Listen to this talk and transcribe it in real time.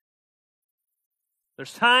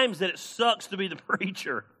There's times that it sucks to be the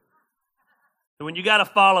preacher. And when you got to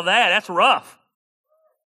follow that, that's rough.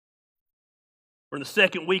 We're in the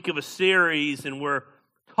second week of a series, and we're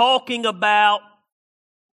talking about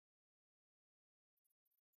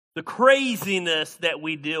the craziness that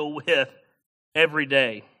we deal with every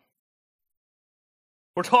day.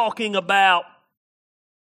 We're talking about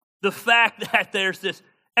the fact that there's this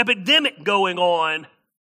epidemic going on,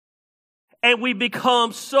 and we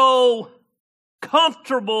become so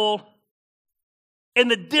comfortable in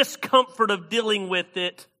the discomfort of dealing with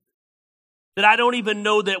it that I don't even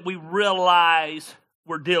know that we realize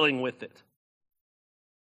we're dealing with it.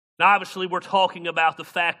 Now, obviously, we're talking about the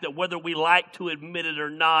fact that whether we like to admit it or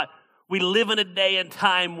not, we live in a day and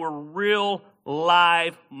time where real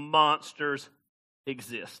live monsters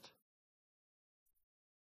exist.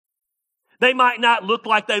 They might not look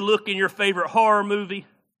like they look in your favorite horror movie.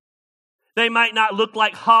 They might not look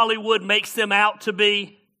like Hollywood makes them out to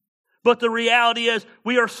be. But the reality is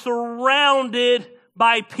we are surrounded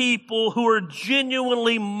by people who are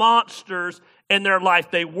genuinely monsters in their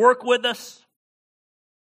life. They work with us.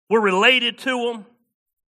 We're related to them.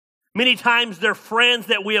 Many times they're friends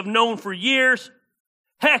that we have known for years.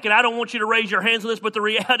 Heck, and I don't want you to raise your hands on this, but the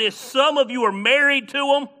reality is some of you are married to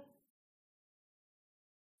them.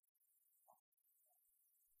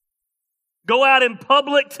 Go out in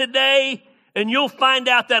public today and you'll find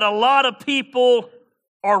out that a lot of people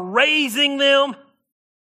are raising them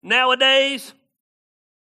nowadays.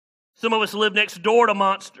 Some of us live next door to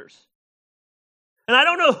monsters. And I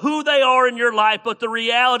don't know who they are in your life, but the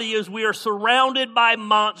reality is we are surrounded by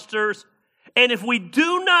monsters. And if we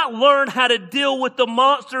do not learn how to deal with the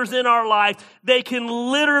monsters in our life, they can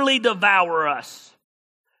literally devour us.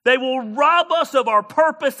 They will rob us of our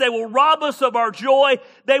purpose. They will rob us of our joy.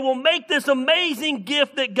 They will make this amazing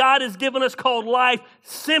gift that God has given us called life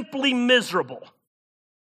simply miserable.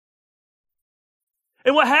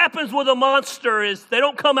 And what happens with a monster is they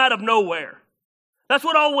don't come out of nowhere. That's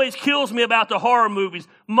what always kills me about the horror movies.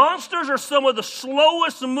 Monsters are some of the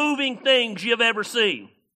slowest moving things you've ever seen.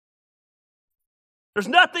 There's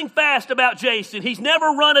nothing fast about Jason. He's never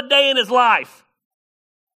run a day in his life.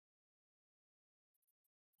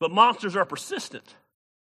 But monsters are persistent.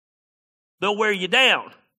 They'll wear you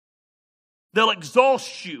down. They'll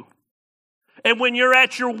exhaust you. And when you're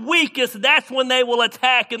at your weakest, that's when they will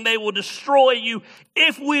attack and they will destroy you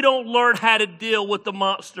if we don't learn how to deal with the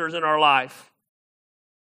monsters in our life.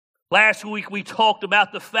 Last week we talked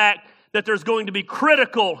about the fact that there's going to be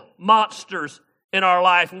critical monsters in our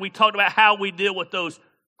life, and we talked about how we deal with those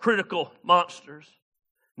critical monsters.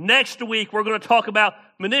 Next week we're going to talk about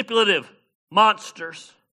manipulative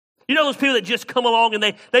monsters. You know those people that just come along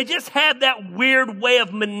and they just have that weird way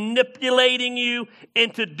of manipulating you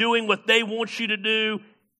into doing what they want you to do,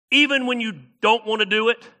 even when you don't want to do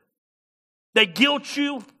it? They guilt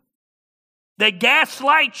you. They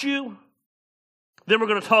gaslight you. Then we're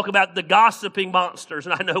going to talk about the gossiping monsters,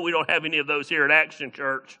 and I know we don't have any of those here at Action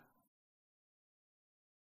Church.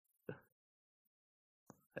 I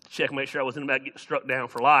had to check and make sure I wasn't about to get struck down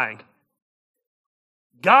for lying.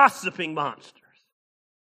 Gossiping monsters.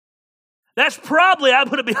 That's probably, I'm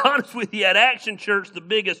going to be honest with you, at Action Church, the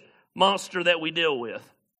biggest monster that we deal with.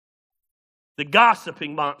 The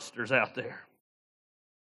gossiping monsters out there.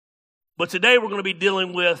 But today we're going to be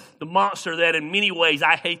dealing with the monster that in many ways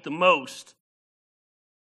I hate the most.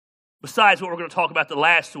 Besides what we're going to talk about the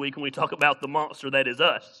last week when we talk about the monster that is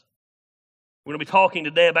us. We're going to be talking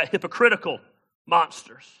today about hypocritical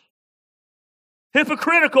monsters.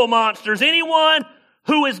 Hypocritical monsters. Anyone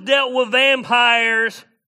who has dealt with vampires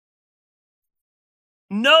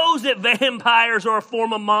knows that vampires are a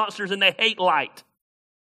form of monsters and they hate light.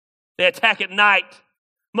 They attack at night.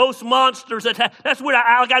 Most monsters attack. That's weird.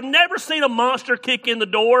 I've never seen a monster kick in the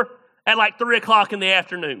door at like 3 o'clock in the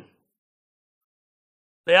afternoon.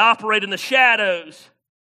 They operate in the shadows.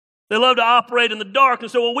 They love to operate in the dark.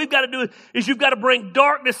 And so what we've got to do is you've got to bring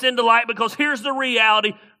darkness into light, because here's the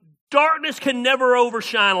reality. Darkness can never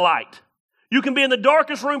overshine light. You can be in the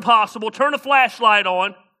darkest room possible, turn a flashlight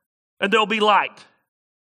on, and there'll be light.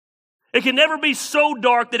 It can never be so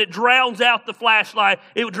dark that it drowns out the flashlight.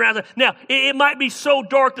 It would drown. Now, it might be so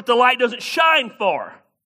dark that the light doesn't shine far.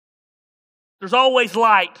 There's always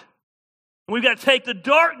light. And we've got to take the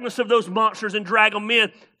darkness of those monsters and drag them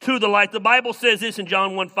in to the light. The Bible says this in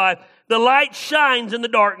John 1:5. The light shines in the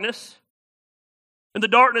darkness, and the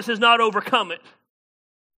darkness has not overcome it.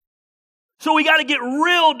 So we got to get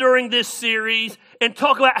real during this series and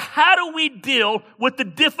talk about how do we deal with the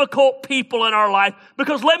difficult people in our life.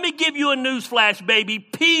 Because let me give you a newsflash, baby.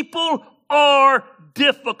 People are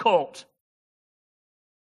difficult.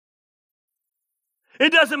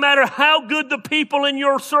 It doesn't matter how good the people in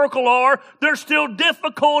your circle are, they're still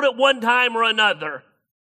difficult at one time or another.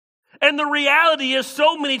 And the reality is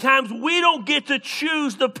so many times we don't get to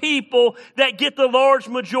choose the people that get the large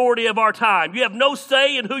majority of our time. You have no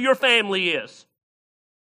say in who your family is.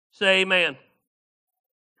 Say amen.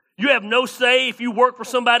 You have no say if you work for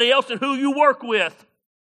somebody else and who you work with.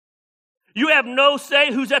 You have no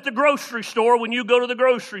say who's at the grocery store when you go to the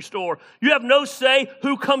grocery store. You have no say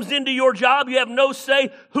who comes into your job. You have no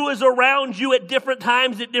say who is around you at different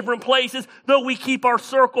times, at different places. Though we keep our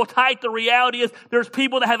circle tight, the reality is there's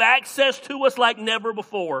people that have access to us like never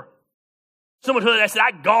before. Someone who said,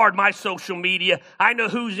 I guard my social media. I know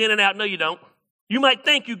who's in and out. No, you don't. You might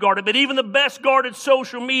think you guard it, but even the best guarded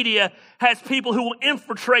social media has people who will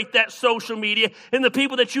infiltrate that social media. And the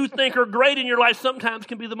people that you think are great in your life sometimes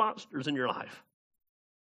can be the monsters in your life.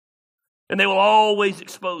 And they will always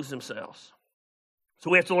expose themselves. So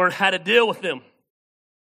we have to learn how to deal with them.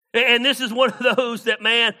 And this is one of those that,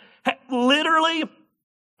 man, literally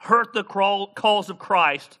hurt the cause of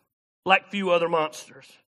Christ like few other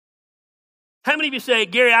monsters. How many of you say,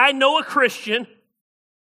 Gary, I know a Christian.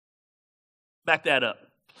 Back that up.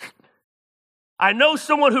 I know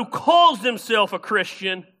someone who calls themselves a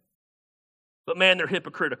Christian, but man, they're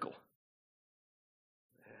hypocritical.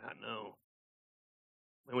 Yeah, I know.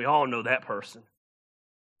 And we all know that person.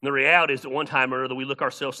 And the reality is that one time or another we look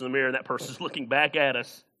ourselves in the mirror and that person's looking back at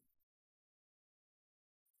us.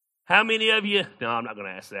 How many of you, no, I'm not going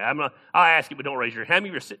to ask that. I'll ask you, but don't raise your hand. How many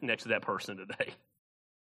of you are sitting next to that person today?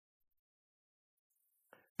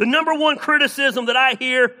 The number one criticism that I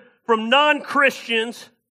hear from non-Christians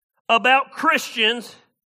about Christians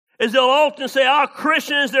is they'll often say,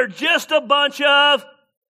 Christians, they're just a bunch of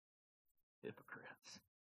hypocrites.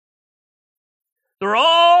 They're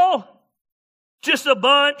all just a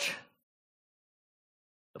bunch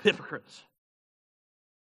of hypocrites.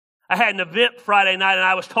 I had an event Friday night and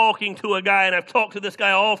I was talking to a guy, and I've talked to this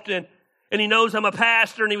guy often, and he knows I'm a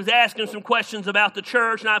pastor, and he was asking some questions about the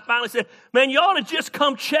church, and I finally said, man, you ought to just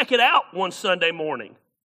come check it out one Sunday morning.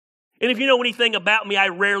 And if you know anything about me, I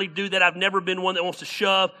rarely do that. I've never been one that wants to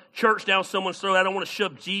shove church down someone's throat. I don't want to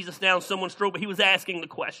shove Jesus down someone's throat, but he was asking the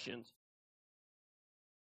questions.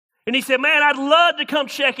 And he said, man, I'd love to come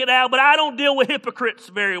check it out, but I don't deal with hypocrites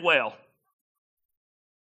very well.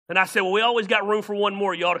 And I said, well, we always got room for one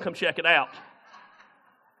more. You ought to come check it out.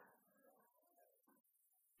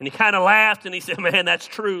 And he kind of laughed and he said, man, that's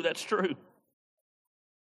true, that's true.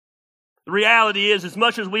 The reality is, as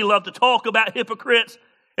much as we love to talk about hypocrites,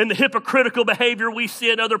 and the hypocritical behavior we see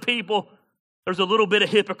in other people, there's a little bit of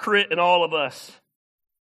hypocrite in all of us.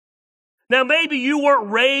 Now, maybe you weren't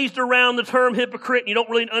raised around the term hypocrite, and you don't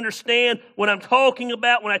really understand what I'm talking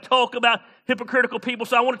about when I talk about hypocritical people.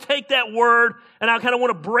 So I want to take that word, and I kind of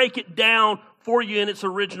want to break it down for you in its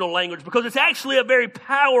original language, because it's actually a very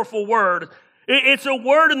powerful word. It's a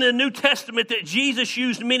word in the New Testament that Jesus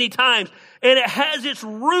used many times, and it has its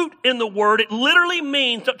root in the word. It literally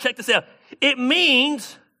means, check this out, it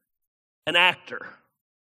means an actor.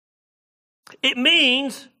 It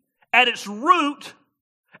means, at its root,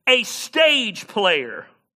 a stage player.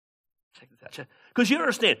 Check this out. Because you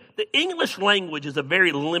understand, the English language is a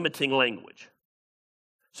very limiting language.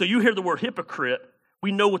 So you hear the word hypocrite,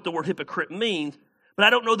 we know what the word hypocrite means, but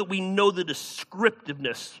I don't know that we know the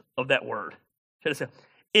descriptiveness of that word. Check this out.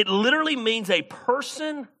 It literally means a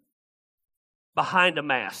person behind a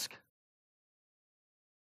mask.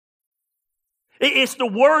 It's the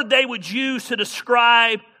word they would use to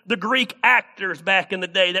describe the Greek actors back in the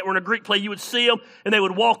day that were in a Greek play. You would see them, and they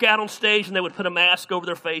would walk out on stage, and they would put a mask over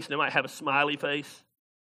their face, and they might have a smiley face.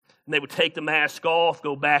 And they would take the mask off,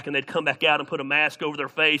 go back, and they'd come back out and put a mask over their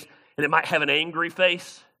face, and it might have an angry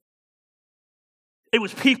face. It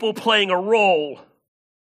was people playing a role.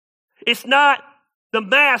 The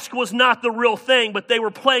mask was not the real thing, but they were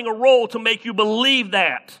playing a role to make you believe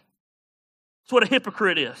that. That's what a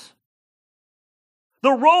hypocrite is.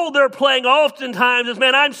 The role they're playing oftentimes is,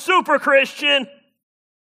 man, I'm super Christian,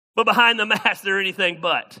 but behind the mask they're anything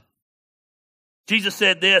but. Jesus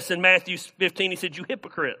said this in Matthew 15. He said, you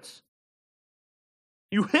hypocrites.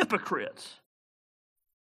 You hypocrites.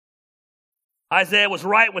 Isaiah was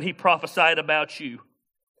right when he prophesied about you.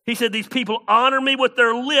 He said, these people honor me with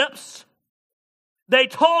their lips. They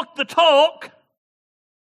talk the talk,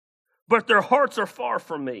 but their hearts are far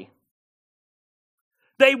from me.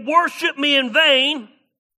 They worship me in vain,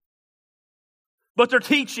 but their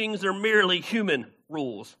teachings are merely human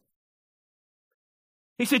rules.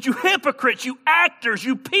 He said, you hypocrites, you actors,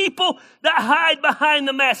 you people that hide behind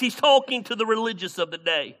the mask. He's talking to the religious of the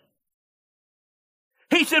day.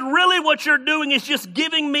 He said, really what you're doing is just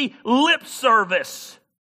giving me lip service.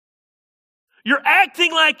 You're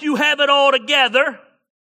acting like you have it all together.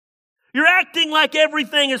 You're acting like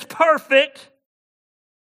everything is perfect.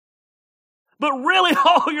 But really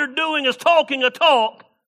all you're doing is talking a talk,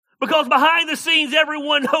 because behind the scenes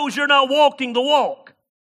everyone knows you're not walking the walk.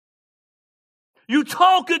 You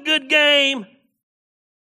talk a good game,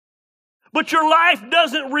 but your life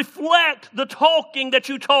doesn't reflect the talking that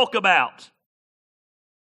you talk about.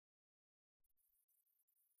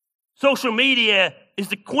 Social media is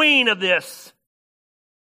the queen of this.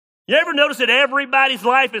 You ever notice that everybody's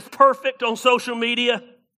life is perfect on social media?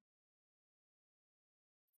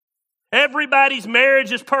 Everybody's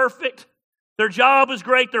marriage is perfect. Their job is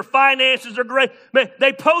great. Their finances are great. Man,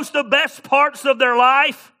 they post the best parts of their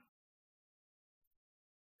life.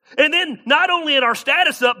 And then not only in our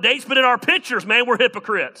status updates, but in our pictures, man, we're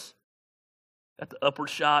hypocrites. Got the upward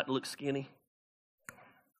shot, looks skinny.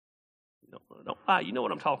 Don't lie, you know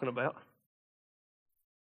what I'm talking about.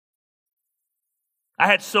 I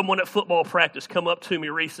had someone at football practice come up to me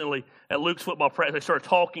recently at Luke's football practice. They started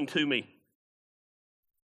talking to me.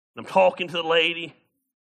 I'm talking to the lady.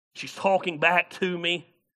 She's talking back to me.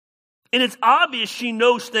 And it's obvious she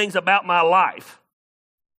knows things about my life.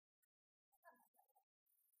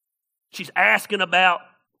 She's asking about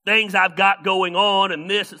things I've got going on and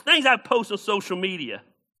this. It's things I've posted on social media.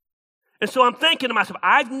 And so I'm thinking to myself,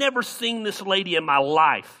 I've never seen this lady in my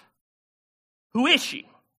life. Who is she?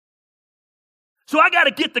 So I got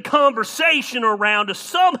to get the conversation around to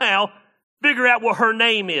somehow figure out what her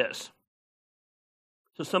name is.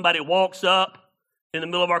 So somebody walks up in the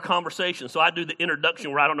middle of our conversation. So I do the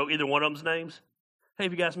introduction where I don't know either one of them's names. Hey,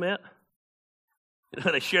 have you guys met?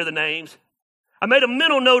 They share the names. I made a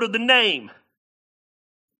mental note of the name.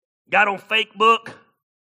 Got on Facebook,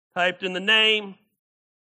 typed in the name.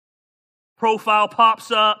 Profile pops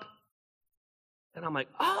up. And I'm like,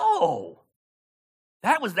 oh,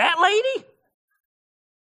 that was that lady?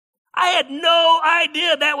 I had no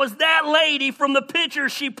idea that was that lady from the picture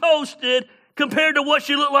she posted compared to what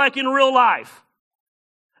she looked like in real life.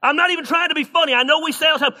 I'm not even trying to be funny. I know we say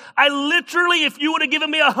all the time. I literally, if you would have given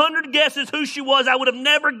me 100 guesses who she was, I would have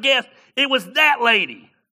never guessed it was that lady.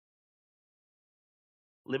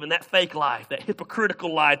 Living that fake life, that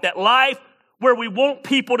hypocritical life, that life where we want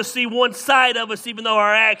people to see one side of us even though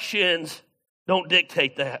our actions don't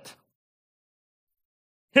dictate that.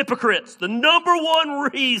 Hypocrites, the number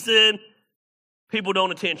one reason people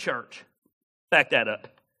don't attend church. Back that up.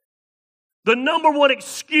 The number one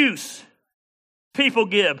excuse people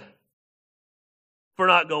give for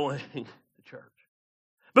not going to church.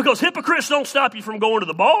 Because hypocrites don't stop you from going to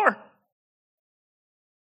the bar.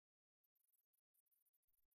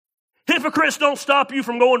 Hypocrites don't stop you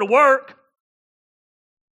from going to work.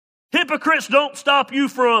 Hypocrites don't stop you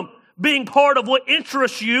from being part of what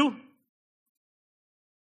interests you.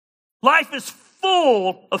 Life is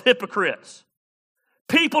full of hypocrites.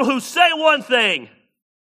 People who say one thing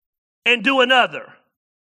and do another.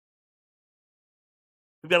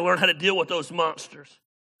 We've got to learn how to deal with those monsters.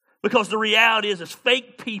 Because the reality is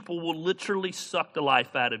fake people will literally suck the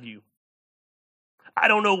life out of you. I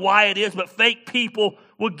don't know why it is, but fake people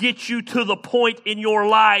will get you to the point in your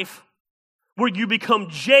life where you become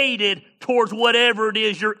jaded towards whatever it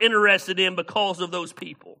is you're interested in because of those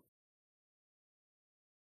people.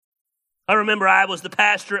 I remember I was the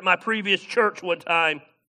pastor at my previous church one time,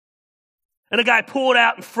 and a guy pulled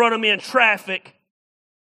out in front of me in traffic,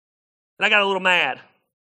 and I got a little mad.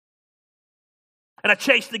 And I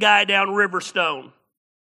chased the guy down Riverstone.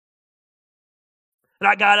 And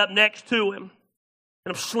I got up next to him,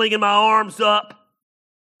 and I'm slinging my arms up.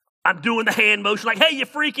 I'm doing the hand motion like, hey, you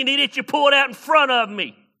freaking idiot, you pulled out in front of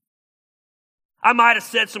me. I might have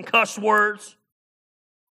said some cuss words.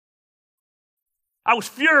 I was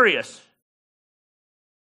furious.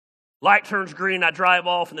 Light turns green, I drive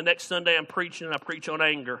off, and the next Sunday I'm preaching, and I preach on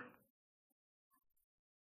anger.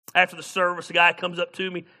 After the service, the guy comes up to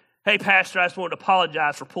me, hey, Pastor, I just wanted to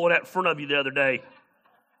apologize for pulling out in front of you the other day.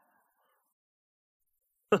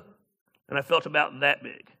 And I felt about that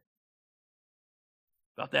big.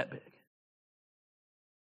 About that big.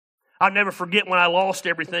 I'll never forget when I lost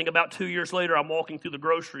everything. About 2 years later, I'm walking through the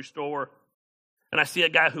grocery store, and I see a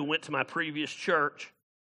guy who went to my previous church.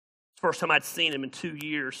 It's the first time I'd seen him in 2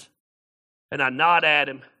 years. And I nod at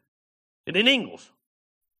him. And in English.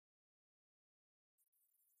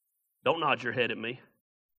 Don't nod your head at me.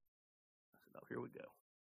 I said, oh, here we go.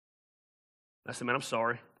 I said, man, I'm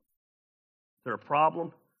sorry. Is there a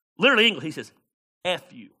problem? Literally English. He says, F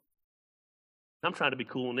you. I'm trying to be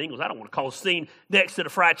cool in English. I don't want to cause a scene next to the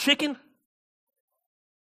fried chicken.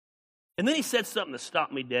 And then he said something that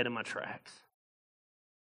stopped me dead in my tracks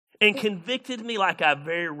and convicted me like I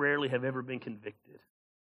very rarely have ever been convicted.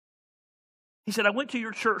 He said, I went to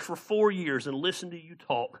your church for 4 years and listened to you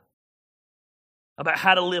talk about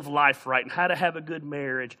how to live life right and how to have a good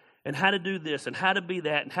marriage and how to do this and how to be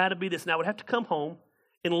that and how to be this. And I would have to come home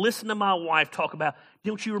and listen to my wife talk about,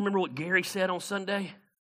 don't you remember what Gary said on Sunday?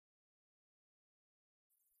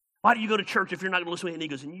 Why do you go to church if you're not going to listen to me? And he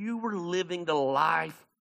goes, and you were living the life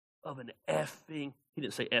of an effing, he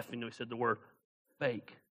didn't say effing, no, he said the word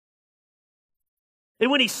fake.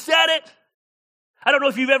 And when he said it, I don't know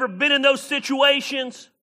if you've ever been in those situations.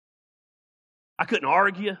 I couldn't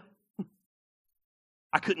argue.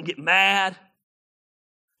 I couldn't get mad.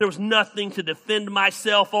 There was nothing to defend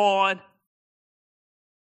myself on.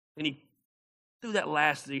 And he threw that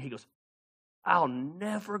last thing. He goes, I'll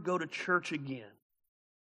never go to church again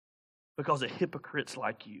because of hypocrites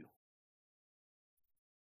like you.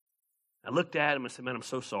 I looked at him and said, man, I'm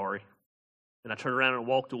so sorry. And I turned around and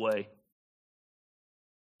walked away.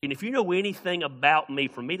 And if you know anything about me,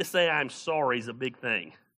 for me to say I'm sorry is a big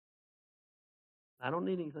thing. I don't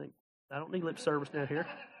need anything. I don't need lip service down here.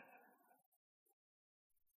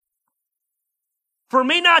 For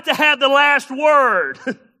me not to have the last word,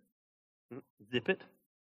 zip it,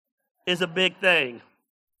 is a big thing.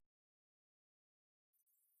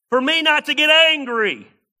 For me not to get angry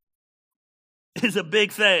is a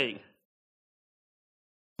big thing.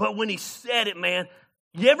 But when he said it, man,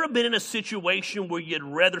 you ever been in a situation where you'd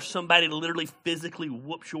rather somebody literally physically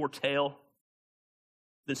whoops your tail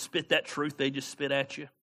than spit that truth they just spit at you?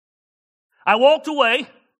 I walked away,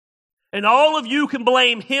 and all of you can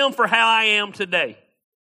blame him for how I am today,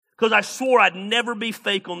 because I swore I'd never be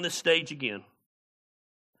fake on this stage again.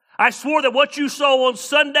 I swore that what you saw on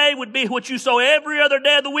Sunday would be what you saw every other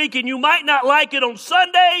day of the week, and you might not like it on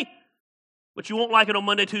Sunday, but you won't like it on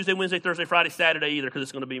Monday, Tuesday, Wednesday, Thursday, Friday, Saturday either, because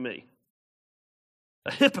it's going to be me.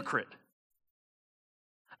 A hypocrite.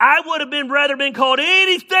 I would have rather been called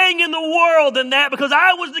anything in the world than that, because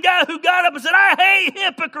I was the guy who got up and said, I hate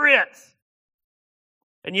hypocrites.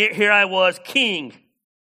 And yet here I was, king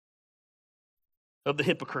of the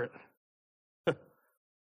hypocrite.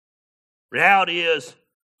 Reality is,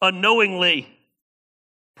 unknowingly,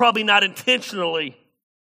 probably not intentionally,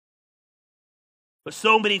 but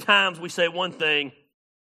so many times we say one thing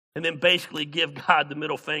and then basically give God the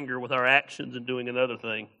middle finger with our actions and doing another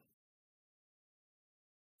thing.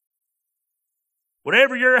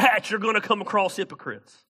 Whatever you're at, you're going to come across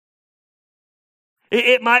hypocrites.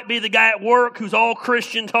 It might be the guy at work who's all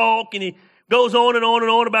Christian talk and he goes on and on and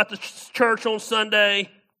on about the church on Sunday,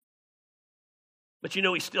 but you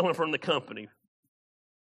know he's stealing from the company.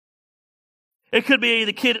 It could be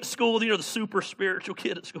the kid at school, the super spiritual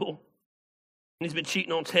kid at school. And he's been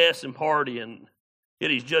cheating on tests and partying,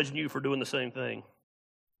 yet he's judging you for doing the same thing.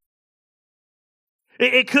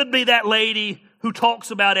 It could be that lady who talks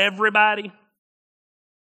about everybody,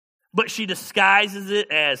 but she disguises it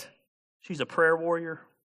as she's a prayer warrior.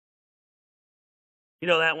 You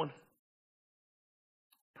know that one?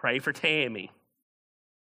 Pray for Tammy.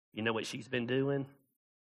 You know what she's been doing?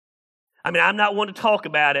 I mean, I'm not one to talk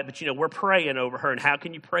about it, but we're praying over her, and how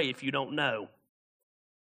can you pray if you don't know?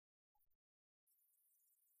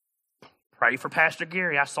 Pray for Pastor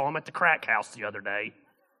Gary. I saw him at the crack house the other day.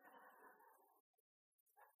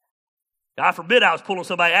 God forbid I was pulling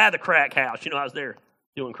somebody out of the crack house. I was there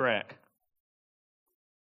doing crack.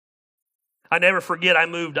 I never forget, I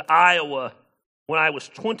moved to Iowa when I was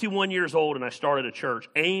 21 years old, and I started a church.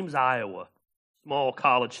 Ames, Iowa. Small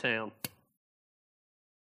college town.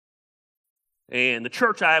 And the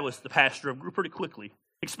church I was the pastor of grew pretty quickly,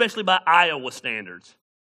 especially by Iowa standards.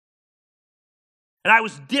 And I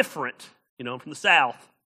was different, I'm from the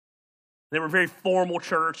South. They were a very formal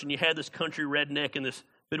church, and you had this country redneck in this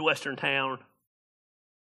Midwestern town.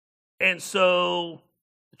 And so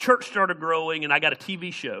the church started growing, and I got a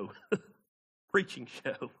TV show, preaching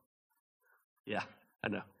show. Yeah, I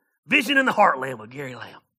know. Vision in the Heartland with Gary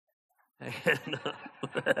Lamb. And,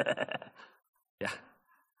 yeah.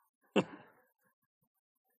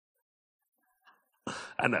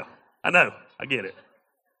 I know, I get it.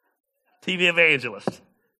 TV evangelist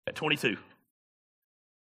at 22.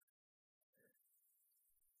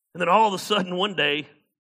 And then all of a sudden one day,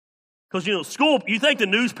 because school, you think the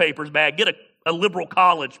newspaper's bad, get a liberal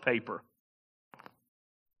college paper.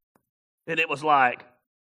 And it was like,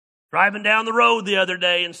 driving down the road the other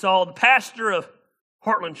day and saw the pastor of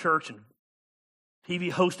Heartland Church and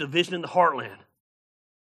TV host of Vision in the Heartland.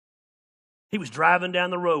 He was driving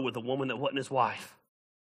down the road with a woman that wasn't his wife.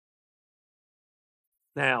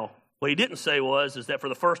 Now, what he didn't say is that for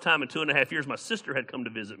the first time in 2.5 years, my sister had come to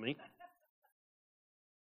visit me.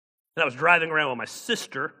 And I was driving around with my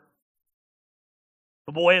sister.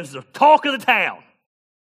 But boy, it was the talk of the town.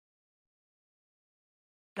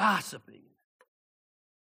 Gossiping.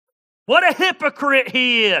 What a hypocrite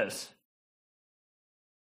he is.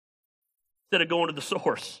 Instead of going to the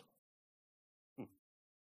source.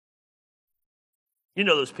 You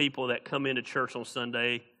know those people that come into church on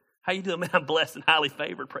Sunday. How you doing, man? I'm blessed and highly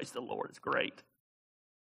favored. Praise the Lord. It's great.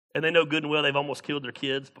 And they know good and well they've almost killed their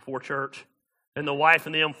kids before church. And the wife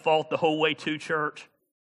and them fought the whole way to church.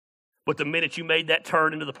 But the minute you made that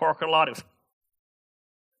turn into the parking lot, it was,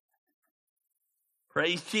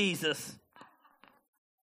 praise Jesus.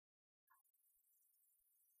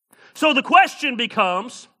 So the question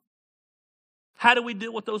becomes, how do we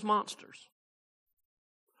deal with those monsters?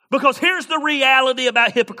 Because here's the reality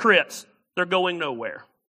about hypocrites. They're going nowhere.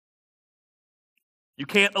 You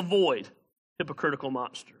can't avoid hypocritical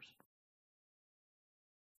monsters.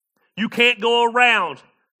 You can't go around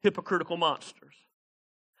hypocritical monsters.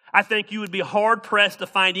 I think you would be hard-pressed to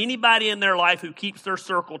find anybody in their life who keeps their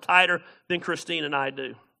circle tighter than Christine and I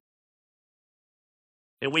do.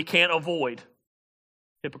 And we can't avoid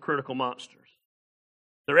hypocritical monsters.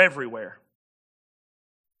 They're everywhere.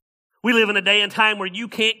 We live in a day and time where you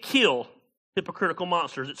can't kill hypocritical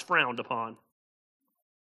monsters. It's frowned upon.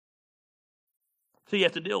 So you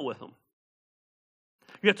have to deal with them.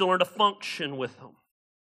 You have to learn to function with them.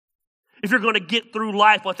 If you're going to get through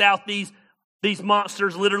life without these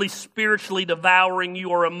monsters literally spiritually devouring you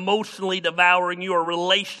or emotionally devouring you or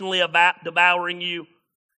relationally devouring you,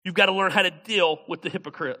 you've got to learn how to deal with the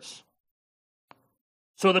hypocrites.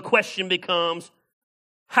 So the question becomes,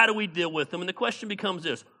 how do we deal with them? And the question becomes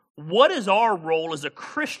this: what is our role as a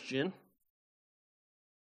Christian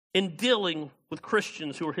in dealing with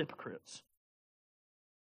Christians who are hypocrites?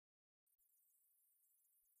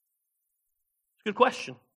 It's a good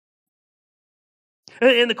question.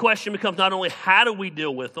 And the question becomes not only how do we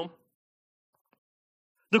deal with them,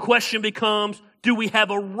 the question becomes, do we have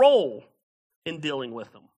a role in dealing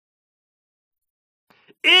with them?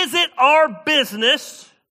 Is it our business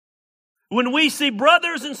when we see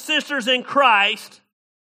brothers and sisters in Christ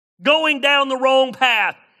going down the wrong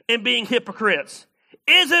path and being hypocrites?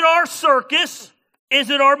 Is it our circus? Is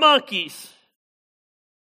it our monkeys?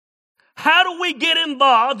 How do we get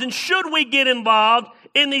involved, and should we get involved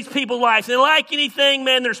in these people's lives? And like anything,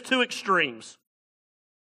 man, there's two extremes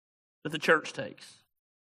that the church takes.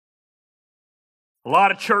 A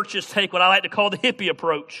lot of churches take what I like to call the hippie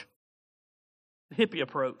approach. The hippie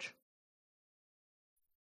approach.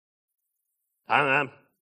 I'm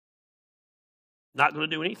not going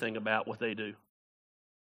to do anything about what they do.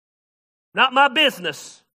 Not my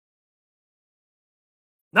business.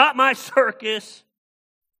 Not my circus.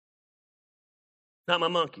 Not my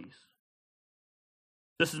monkeys.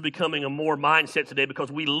 This is becoming a more mindset today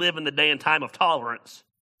because we live in the day and time of tolerance.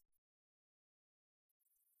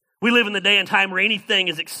 We live in the day and time where anything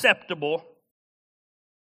is acceptable.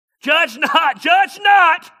 Judge not,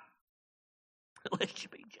 lest you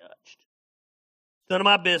be judged. None of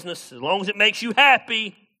my business. As long as it makes you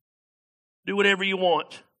happy, do whatever you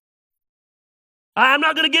want. I'm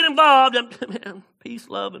not going to get involved. Peace,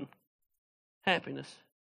 love, and happiness.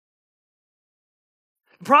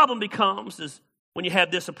 The problem becomes is when you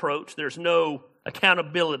have this approach, there's no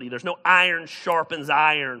accountability. There's no iron sharpens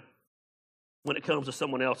iron when it comes to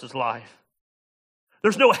someone else's life.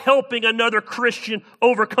 There's no helping another Christian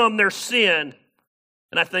overcome their sin.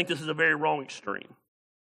 And I think this is a very wrong extreme.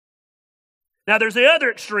 Now, there's the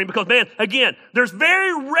other extreme because, man, again, there's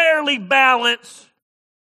very rarely balance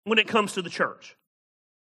when it comes to the church.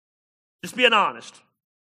 Just being honest.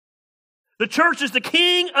 The church is the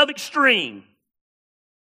king of extreme.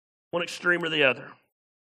 One extreme or the other.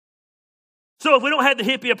 So if we don't have the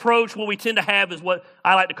hippie approach, what we tend to have is what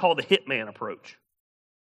I like to call the hitman approach.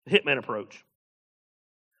 The hitman approach.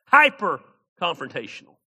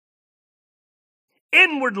 Hyper-confrontational.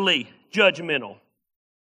 Inwardly judgmental.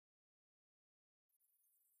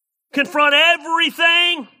 Confront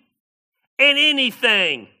everything and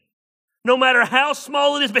anything, no matter how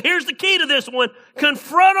small it is. But here's the key to this one.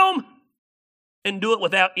 Confront them and do it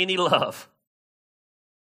without any love.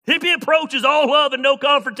 Hippie approach is all love and no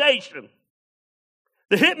confrontation.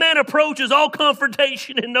 The hitman approach is all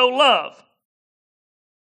confrontation and no love.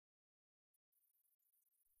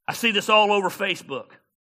 I see this all over Facebook.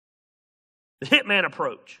 The hitman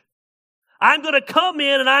approach. I'm going to come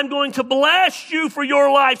in and I'm going to blast you for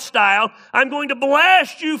your lifestyle. I'm going to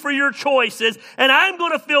blast you for your choices. And I'm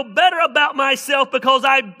going to feel better about myself because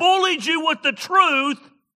I bullied you with the truth,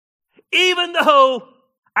 even though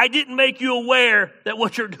I didn't make you aware that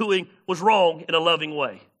what you're doing was wrong in a loving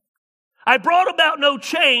way. I brought about no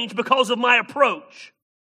change because of my approach.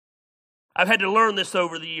 I've had to learn this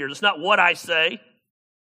over the years. It's not what I say.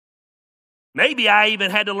 Maybe I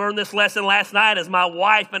even had to learn this lesson last night as my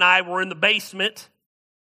wife and I were in the basement,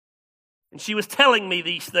 and she was telling me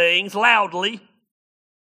these things loudly,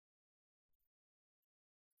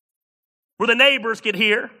 where the neighbors could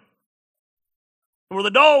hear, where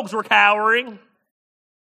the dogs were cowering,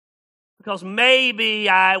 because maybe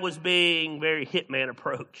I was being very hitman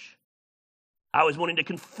approach. I was wanting to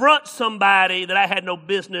confront somebody that I had no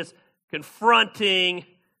business confronting,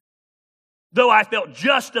 though I felt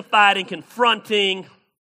justified in confronting.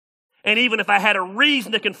 And even if I had a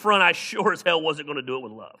reason to confront, I sure as hell wasn't going to do it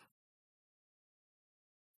with love.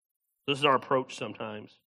 This is our approach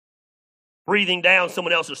sometimes. Breathing down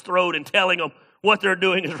someone else's throat and telling them what they're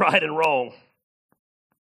doing is right and wrong.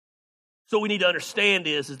 So what we need to understand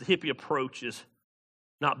is the hippie approach is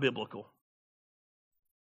not biblical.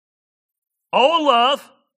 All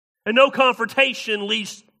love and no confrontation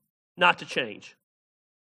leads not to change.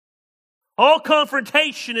 All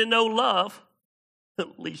confrontation and no love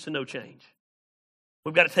leads to no change.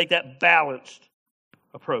 We've got to take that balanced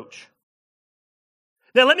approach.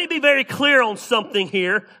 Now, let me be very clear on something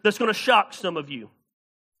here that's going to shock some of you.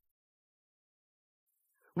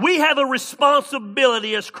 We have a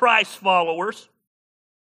responsibility as Christ followers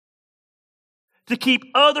to keep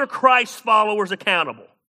other Christ followers accountable.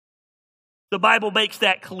 The Bible makes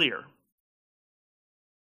that clear.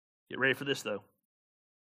 Get ready for this, though.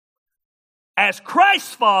 As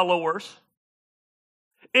Christ followers,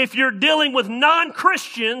 if you're dealing with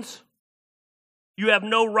non-Christians, you have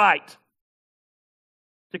no right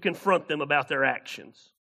to confront them about their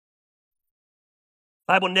actions.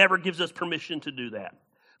 The Bible never gives us permission to do that.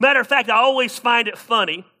 Matter of fact, I always find it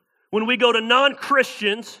funny when we go to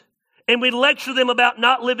non-Christians and we lecture them about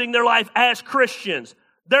not living their life as Christians.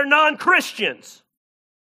 They're non-Christians.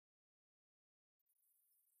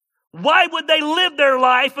 Why would they live their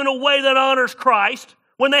life in a way that honors Christ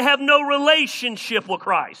when they have no relationship with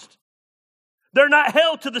Christ? They're not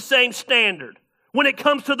held to the same standard. When it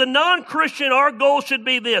comes to the non-Christian, our goal should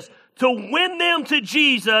be this: to win them to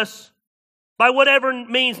Jesus by whatever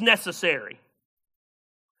means necessary.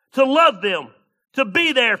 To love them, to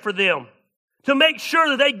be there for them, to make sure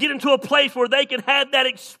that they get into a place where they can have that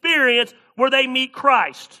experience where they meet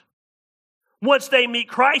Christ. Once they meet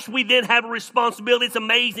Christ, we then have a responsibility. It's an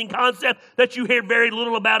amazing concept that you hear very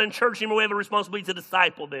little about in church anymore. We have a responsibility to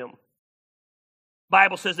disciple them. The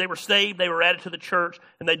Bible says they were saved, they were added to the church,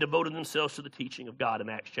 and they devoted themselves to the teaching of God in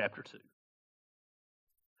Acts chapter 2.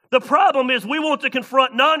 The problem is we want to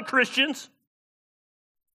confront non-Christians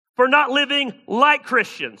for not living like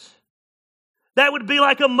Christians. That would be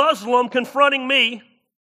like a Muslim confronting me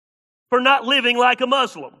for not living like a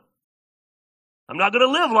Muslim. I'm not going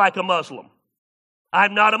to live like a Muslim.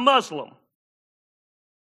 I'm not a Muslim.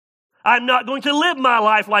 I'm not going to live my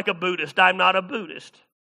life like a Buddhist. I'm not a Buddhist.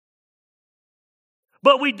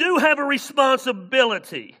 But we do have a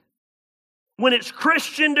responsibility when it's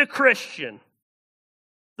Christian to Christian.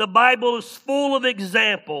 The Bible is full of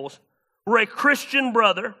examples where a Christian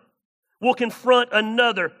brother will confront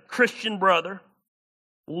another Christian brother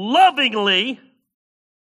lovingly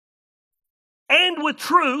and with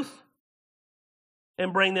truth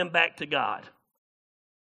and bring them back to God.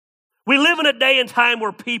 We live in a day and time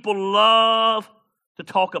where people love to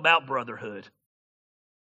talk about brotherhood.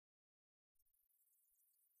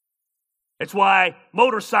 It's why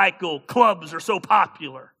motorcycle clubs are so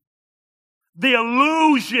popular. The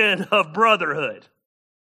illusion of brotherhood.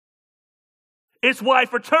 It's why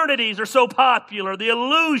fraternities are so popular. The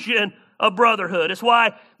illusion of brotherhood. It's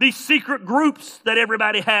why these secret groups that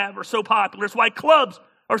everybody have are so popular. It's why clubs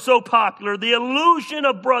are so popular. The illusion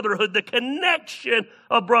of brotherhood, the connection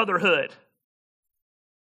of brotherhood.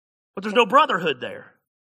 But there's no brotherhood there.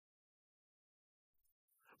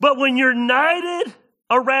 But when you're united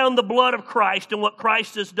around the blood of Christ and what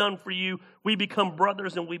Christ has done for you, we become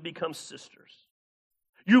brothers and we become sisters.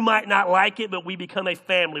 You might not like it, but we become a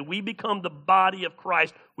family. We become the body of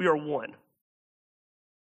Christ. We are one.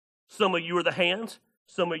 Some of you are the hands.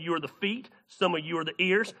 Some of you are the feet. Some of you are the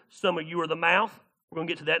ears. Some of you are the mouth. We're going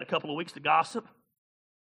to get to that in a couple of weeks, the gossip.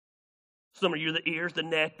 Some of you are the ears, the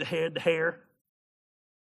neck, the head, the hair.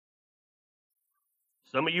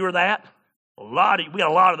 Some of you are that. We got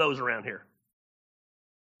a lot of those around here.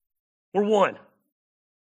 We're one.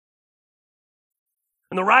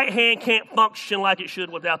 And the right hand can't function like it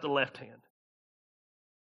should without the left hand.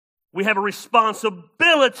 We have a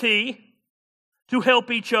responsibility to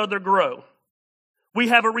help each other grow. We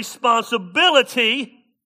have a responsibility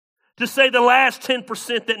to say the last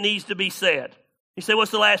 10% that needs to be said. You say,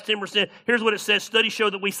 what's the last 10%? Here's what it says. Studies show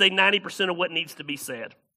that we say 90% of what needs to be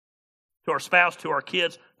said. To our spouse, to our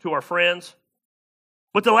kids, to our friends.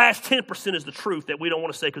 But the last 10% is the truth that we don't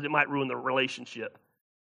want to say because it might ruin the relationship.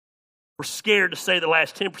 We're scared to say the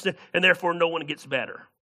last 10%, and therefore no one gets better.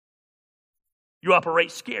 You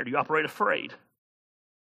operate scared. You operate afraid.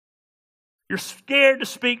 You're scared to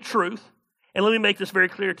speak truth. And let me make this very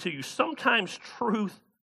clear to you. Sometimes truth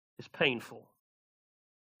is painful.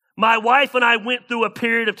 My wife and I went through a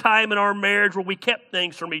period of time in our marriage where we kept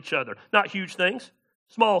things from each other. Not huge things,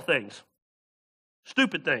 small things.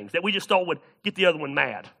 Stupid things that we just thought would get the other one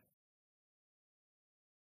mad.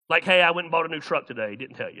 Like, hey, I went and bought a new truck today.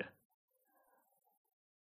 Didn't tell you.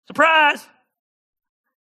 Surprise!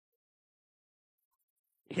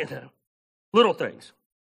 You know, little things.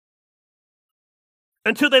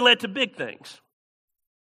 Until they led to big things.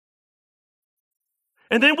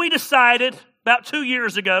 And then we decided about 2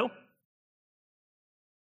 years ago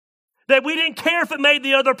that we didn't care if it made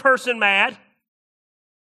the other person mad.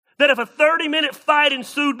 That if a 30-minute fight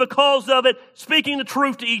ensued because of it, speaking the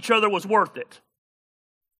truth to each other was worth it.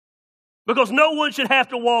 Because no one should have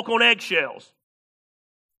to walk on eggshells.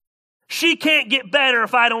 She can't get better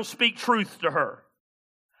if I don't speak truth to her.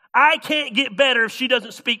 I can't get better if she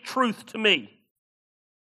doesn't speak truth to me.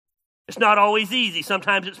 It's not always easy.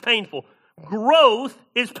 Sometimes it's painful. Growth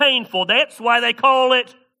is painful. That's why they call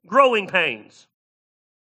it growing pains.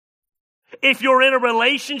 If you're in a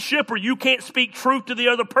relationship where you can't speak truth to the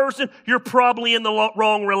other person, you're probably in the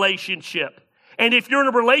wrong relationship. And if you're in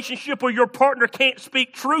a relationship where your partner can't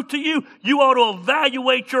speak truth to you, you ought to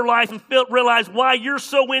evaluate your life and realize why you're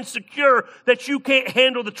so insecure that you can't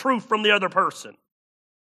handle the truth from the other person.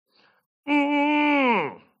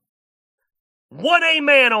 One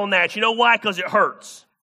amen on that. You know why? Because it hurts.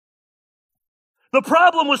 The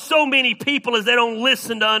problem with so many people is they don't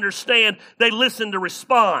listen to understand. They listen to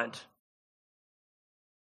respond.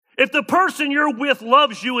 If the person you're with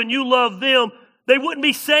loves you and you love them, they wouldn't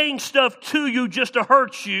be saying stuff to you just to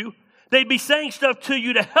hurt you. They'd be saying stuff to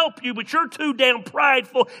you to help you, but you're too damn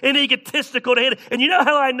prideful and egotistical to hit it. And you know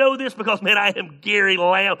how I know this? Because, man, I am Gary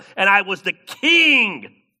Lamb, and I was the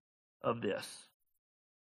king of this.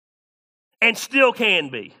 And still can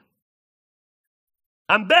be.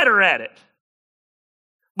 I'm better at it.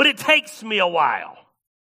 But it takes me a while.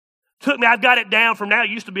 I've got it down from now. It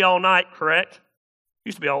used to be all night, correct?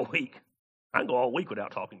 Used to be all week. I can go all week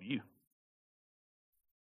without talking to you.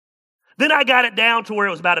 Then I got it down to where it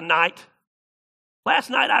was about a night. Last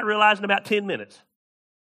night I realized in about 10 minutes.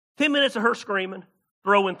 10 minutes of her screaming,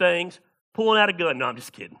 throwing things, pulling out a gun. No, I'm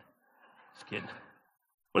just kidding. Just kidding.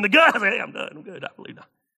 When the gun, I was like, hey, I'm done. I'm good. I believe that.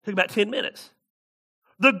 It took about 10 minutes.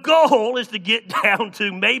 The goal is to get down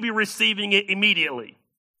to maybe receiving it immediately.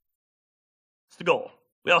 It's the goal.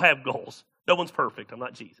 We all have goals. No one's perfect. I'm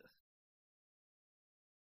not Jesus.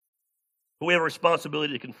 But we have a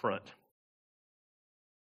responsibility to confront.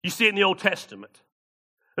 You see it in the Old Testament.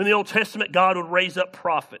 In the Old Testament, God would raise up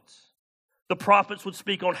prophets. The prophets would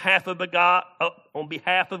speak on behalf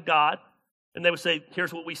of God, and they would say,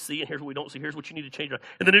 here's what we see and here's what we don't see. Here's what you need to change.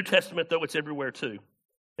 In the New Testament, though, it's everywhere too.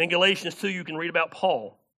 In Galatians 2, you can read about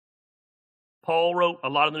Paul. Paul wrote a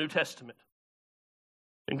lot of the New Testament.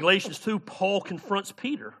 In Galatians 2, Paul confronts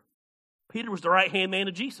Peter. Peter was the right-hand man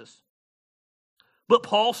of Jesus. But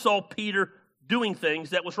Paul saw Peter doing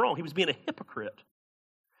things that was wrong. He was being a hypocrite.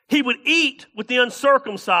 He would eat with the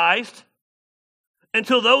uncircumcised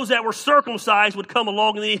until those that were circumcised would come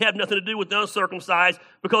along, and then he'd have nothing to do with the uncircumcised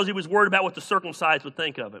because he was worried about what the circumcised would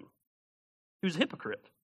think of him. He was a hypocrite.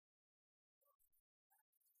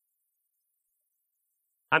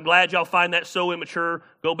 I'm glad y'all find that so immature.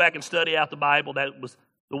 Go back and study out the Bible. That was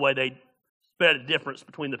the way they spread a difference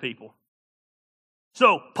between the people.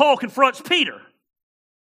 So Paul confronts Peter.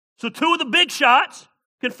 So two of the big shots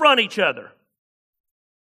confront each other.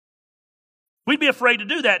 We'd be afraid to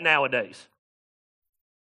do that nowadays.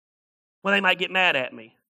 Well, they might get mad at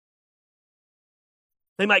me.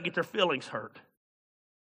 They might get their feelings hurt.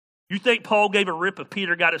 You think Paul gave a rip if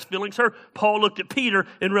Peter got his feelings hurt? Paul looked at Peter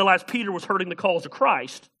and realized Peter was hurting the cause of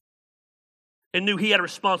Christ and knew he had a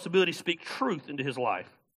responsibility to speak truth into his life.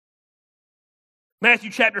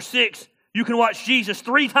 Matthew chapter 6, you can watch Jesus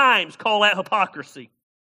 3 times call out hypocrisy.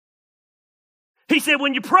 He said,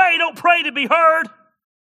 when you pray, don't pray to be heard.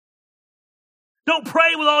 Don't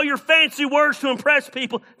pray with all your fancy words to impress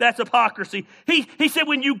people. That's hypocrisy. He said,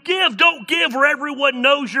 when you give, don't give where everyone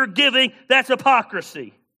knows you're giving. That's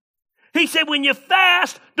hypocrisy. He said, when you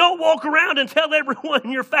fast, don't walk around and tell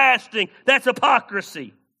everyone you're fasting. That's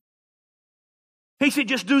hypocrisy. He said,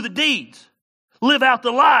 just do the deeds. Live out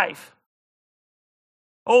the life.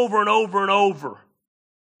 Over and over and over,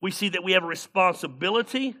 we see that we have a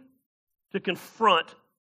responsibility to confront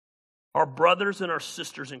our brothers and our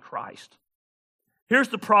sisters in Christ. Here's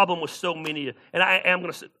the problem with so many, and I am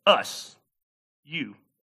going to say us, you.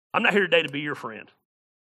 I'm not here today to be your friend.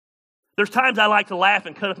 There's times I like to laugh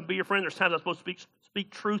and cut up and be your friend. There's times I'm supposed to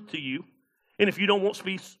speak truth to you. And if you don't want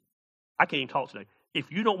speak, I can't even talk today.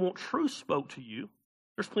 If you don't want truth spoke to you,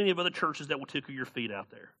 there's plenty of other churches that will tickle your feet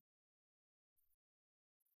out there.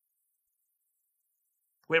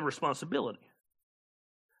 We have a responsibility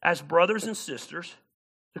as brothers and sisters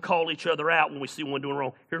to call each other out when we see one doing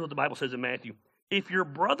wrong. Here's what the Bible says in Matthew. If your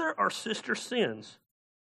brother or sister sins,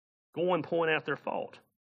 go and point out their fault.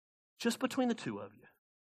 Just between the two of you.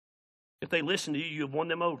 If they listen to you, you have won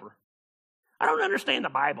them over. I don't understand the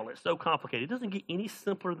Bible. It's so complicated. It doesn't get any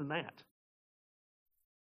simpler than that.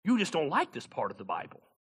 You just don't like this part of the Bible.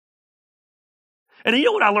 And you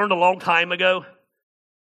know what I learned a long time ago?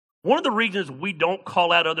 One of the reasons we don't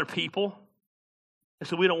call out other people is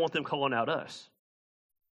so we don't want them calling out us.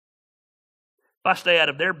 If I stay out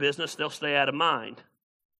of their business, they'll stay out of mine.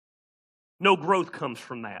 No growth comes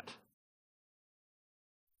from that.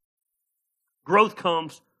 Growth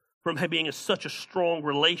comes from being in such a strong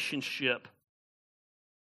relationship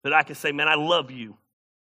that I can say, man, I love you.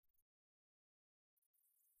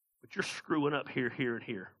 But you're screwing up here, here, and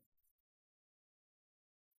here.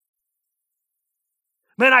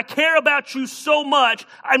 Man, I care about you so much.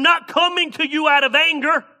 I'm not coming to you out of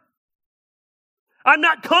anger. I'm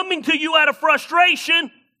not coming to you out of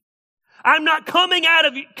frustration. I'm not coming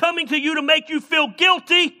to you to make you feel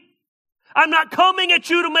guilty. I'm not coming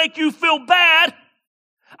at you to make you feel bad.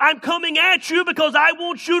 I'm coming at you because I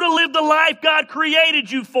want you to live the life God created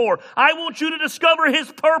you for. I want you to discover His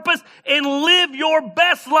purpose and live your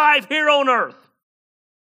best life here on earth.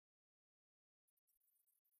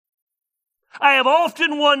 I have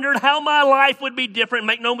often wondered how my life would be different.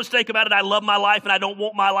 Make no mistake about it, I love my life and I don't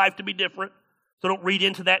want my life to be different. So don't read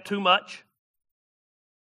into that too much.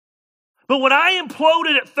 But when I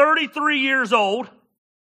imploded at 33 years old,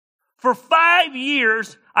 for 5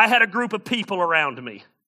 years, I had a group of people around me.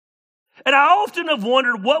 And I often have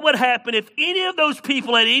wondered what would happen if any of those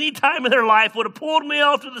people at any time in their life would have pulled me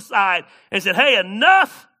off to the side and said, hey,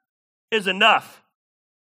 enough is enough.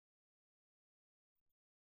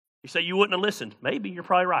 You say you wouldn't have listened. Maybe, you're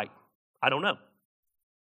probably right. I don't know.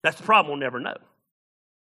 That's the problem, we'll never know.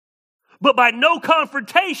 But by no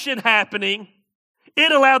confrontation happening,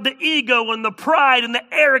 it allowed the ego and the pride and the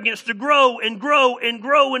arrogance to grow and grow and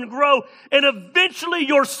grow and grow. And eventually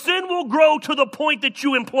your sin will grow to the point that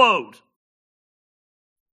you implode.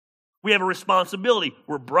 We have a responsibility.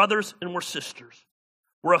 We're brothers and we're sisters.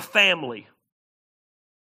 We're a family.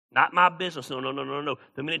 Not my business. No.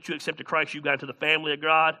 The minute you accepted Christ, you got into the family of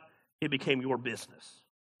God. It became your business.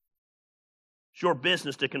 It's your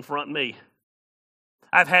business to confront me.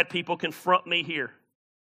 I've had people confront me here.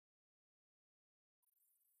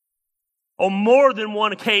 On more than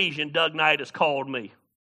one occasion, Doug Knight has called me.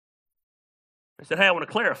 I said, hey, I want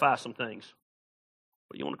to clarify some things.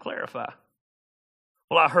 What do you want to clarify?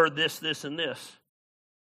 Well, I heard this, and this.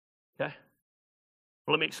 Okay?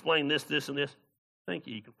 Well, let me explain this, and this. Thank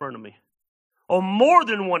you, you confronted me. On more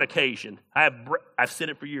than one occasion, I've said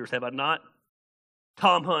it for years, have I not?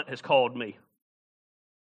 Tom Hunt has called me.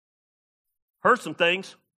 Heard some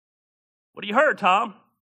things. What have you heard, Tom?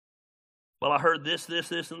 Well, I heard this,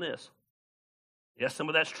 and this. Yes, some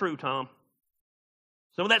of that's true, Tom.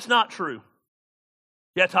 Some of that's not true.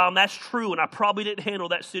 Yeah, Tom, that's true, and I probably didn't handle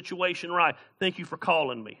that situation right. Thank you for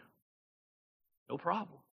calling me. No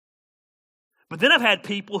problem. But then I've had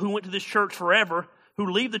people who went to this church forever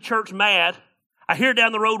who leave the church mad. I hear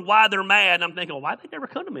down the road why they're mad, and I'm thinking, well, why did they never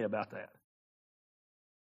come to me about that?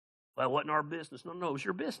 Well, it wasn't our business. No, it was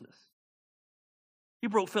your business. You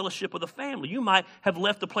broke fellowship with a family. You might have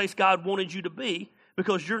left the place God wanted you to be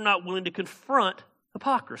because you're not willing to confront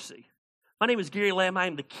hypocrisy. My name is Gary Lamb. I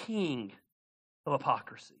am the king of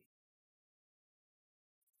hypocrisy.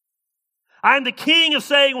 I'm the king of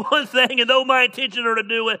saying one thing, and though my intentions are to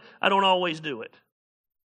do it, I don't always do it.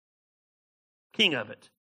 King of it.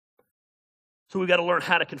 So we've got to learn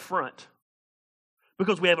how to confront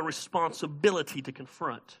because we have a responsibility to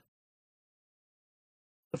confront.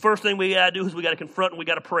 The first thing we got to do is we got to confront and we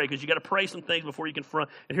got to pray because you got to pray some things before you confront.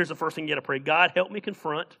 And here's the first thing you got to pray. God, help me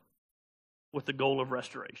confront with the goal of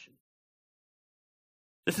restoration.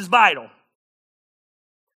 This is vital.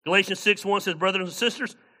 Galatians 6:1 says, brothers and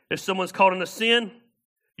sisters, if someone's caught in a sin,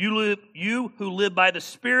 you who live by the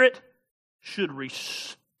Spirit should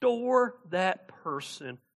restore that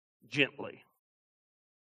person gently.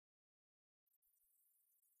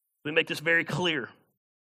 Let me make this very clear.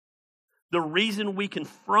 The reason we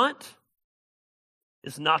confront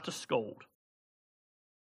is not to scold.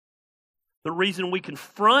 The reason we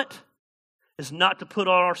confront is not to put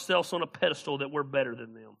ourselves on a pedestal that we're better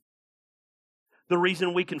than them. The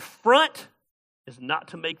reason we confront is not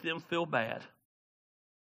to make them feel bad.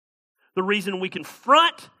 The reason we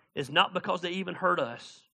confront is not because they even hurt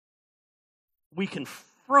us. We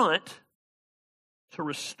confront to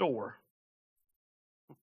restore.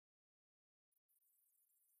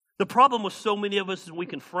 The problem with so many of us is we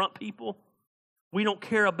confront people, we don't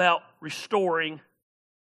care about restoring.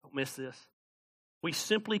 Don't miss this. We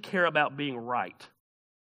simply care about being right.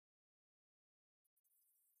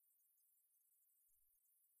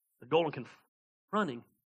 The goal in confronting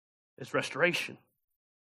is restoration.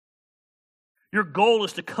 Your goal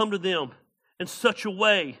is to come to them in such a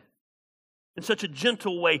way, in such a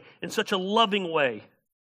gentle way, in such a loving way,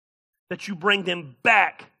 that you bring them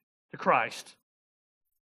back to Christ.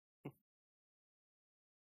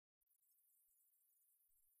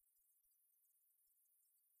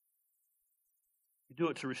 You do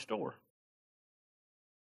it to restore.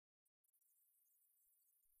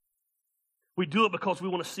 We do it because we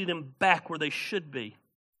want to see them back where they should be.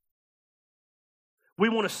 We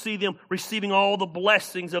want to see them receiving all the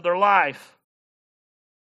blessings of their life.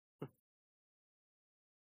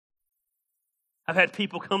 I've had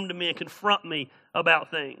people come to me and confront me about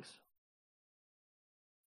things.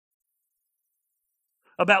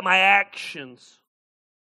 About my actions.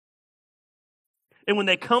 And when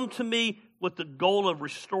they come to me with the goal of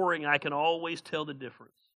restoring, I can always tell the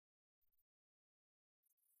difference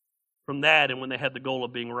from that and when they have the goal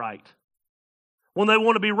of being right. When they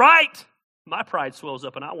want to be right, my pride swells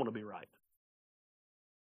up and I want to be right.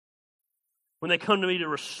 When they come to me to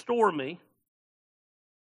restore me,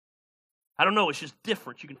 I don't know, it's just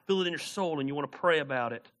different. You can feel it in your soul and you want to pray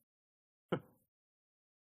about it.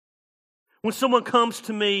 When someone comes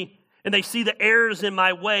to me and they see the errors in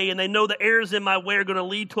my way and they know the errors in my way are going to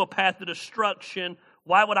lead to a path of destruction,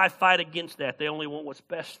 why would I fight against that? They only want what's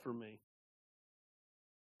best for me.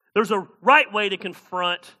 There's a right way to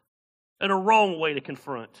confront and a wrong way to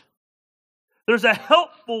confront. There's a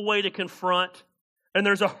helpful way to confront and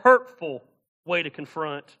there's a hurtful way to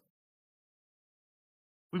confront.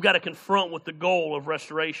 We've got to confront with the goal of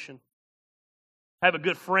restoration. I have a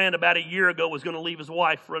good friend about a year ago was going to leave his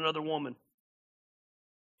wife for another woman.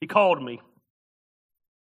 He called me.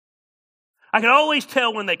 I can always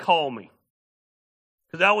tell when they call me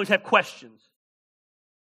because I always have questions.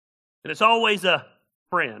 And it's always a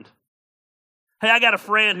friend. Hey, I got a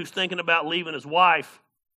friend who's thinking about leaving his wife.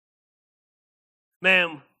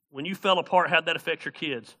 Man, when you fell apart, how'd that affect your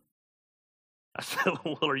kids? I said,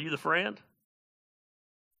 well, are you the friend?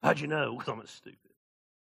 How'd you know? Because I'm stupid.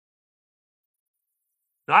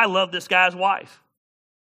 Now, I love this guy's wife.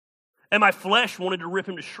 And my flesh wanted to rip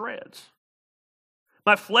him to shreds.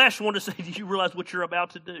 My flesh wanted to say, do you realize what you're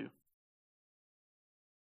about to do?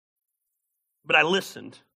 But I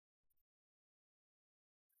listened.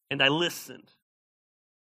 And I listened.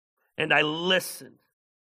 And I listened.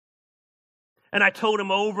 And I told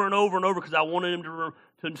him over and over and over because I wanted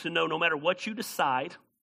him to know no matter what you decide,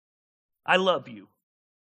 I love you.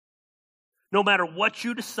 No matter what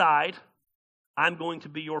you decide, I'm going to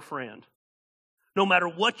be your friend. No matter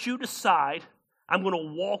what you decide, I'm going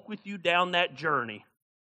to walk with you down that journey.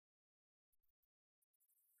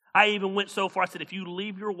 I even went so far, I said, if you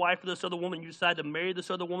leave your wife for this other woman, you decide to marry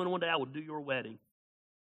this other woman one day, I will do your wedding.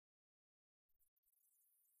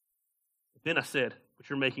 But then I said, but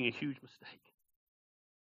you're making a huge mistake.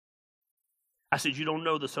 I said, you don't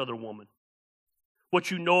know this other woman.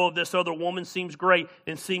 What you know of this other woman seems great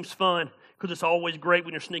and seems fun because it's always great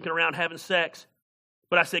when you're sneaking around having sex.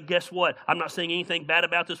 But I said, guess what? I'm not saying anything bad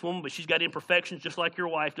about this woman, but she's got imperfections just like your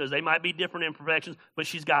wife does. They might be different imperfections, but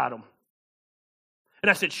she's got them. And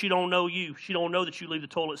I said, she don't know you. She don't know that you leave the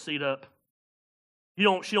toilet seat up. She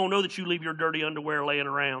don't know that you leave your dirty underwear laying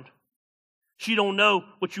around. She don't know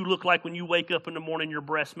what you look like when you wake up in the morning and your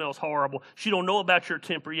breath smells horrible. She don't know about your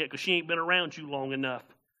temper yet because she ain't been around you long enough.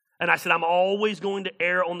 And I said, I'm always going to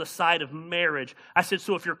err on the side of marriage. I said,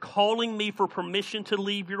 so if you're calling me for permission to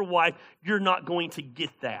leave your wife, you're not going to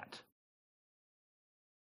get that.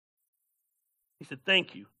 He said,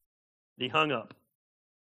 thank you. And he hung up.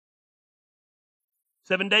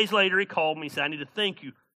 7 days later, he called me and said, I need to thank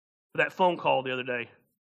you for that phone call the other day.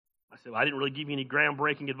 I said, well, I didn't really give you any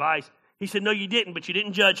groundbreaking advice. He said, no, you didn't, but you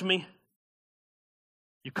didn't judge me.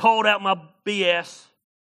 You called out my BS.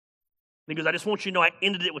 He goes, I just want you to know I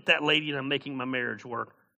ended it with that lady and I'm making my marriage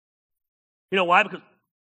work. You know why? Because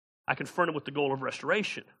I confronted with the goal of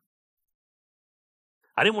restoration.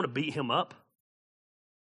 I didn't want to beat him up.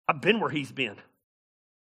 I've been where he's been.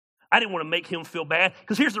 I didn't want to make him feel bad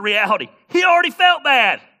because here's the reality. He already felt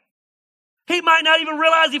bad. He might not even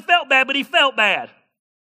realize he felt bad, but he felt bad.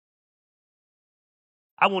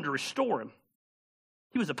 I wanted to restore him.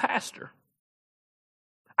 He was a pastor.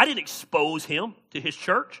 I didn't expose him to his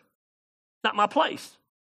church. Not my place.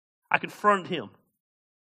 I confronted him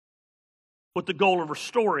with the goal of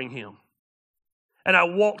restoring him. And I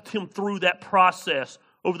walked him through that process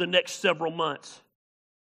over the next several months.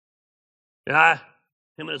 And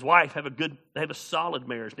him and his wife they have a solid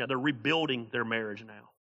marriage now. They're rebuilding their marriage now.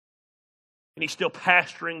 And he's still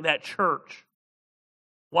pastoring that church.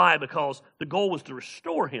 Why? Because the goal was to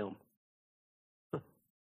restore him,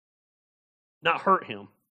 not hurt him.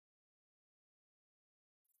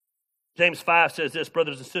 James 5 says this,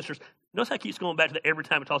 brothers and sisters. Notice how it keeps going back to that every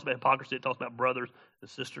time it talks about hypocrisy, it talks about brothers and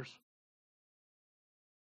sisters.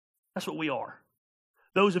 That's what we are.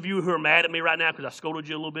 Those of you who are mad at me right now because I scolded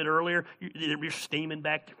you a little bit earlier, you're steaming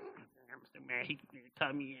back. Man, he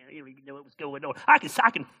told me, you don't even know what was going on. I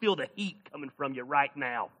can feel the heat coming from you right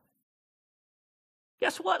now.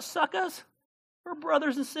 Guess what, suckers? We're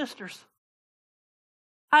brothers and sisters.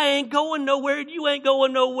 I ain't going nowhere and you ain't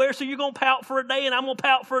going nowhere, so you're going to pout for a day and I'm going to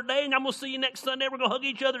pout for a day and I'm going to see you next Sunday. We're going to hug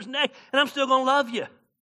each other's neck and I'm still going to love you.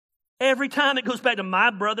 Every time it goes back to my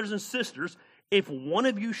brothers and sisters, if one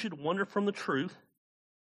of you should wander from the truth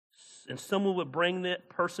and someone would bring that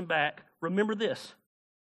person back, remember this.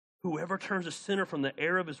 Whoever turns a sinner from the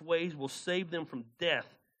error of his ways will save them from death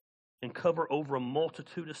and cover over a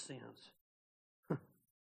multitude of sins.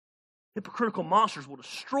 Hypocritical monsters will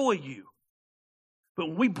destroy you. But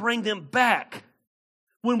when we bring them back,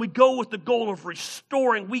 when we go with the goal of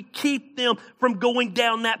restoring, we keep them from going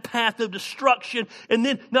down that path of destruction. And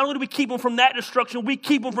then not only do we keep them from that destruction, we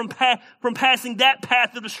keep them from passing that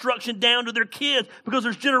path of destruction down to their kids because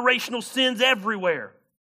there's generational sins everywhere.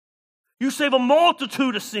 You save a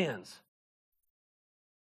multitude of sins.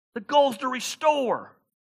 The goal is to restore.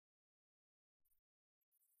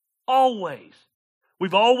 Always.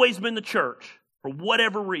 We've always been the church, for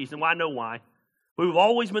whatever reason. Well, I know why. But we've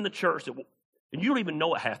always been the church that, and you don't even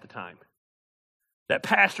know it half the time, that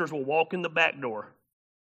pastors will walk in the back door.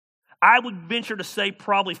 I would venture to say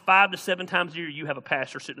probably 5 to 7 times a year you have a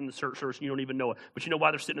pastor sitting in the church service and you don't even know it. But you know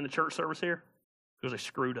why they're sitting in the church service here? Because they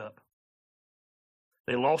screwed up.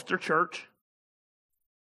 They lost their church,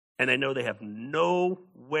 and they know they have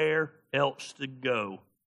nowhere else to go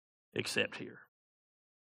except here.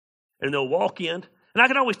 And they'll walk in, and I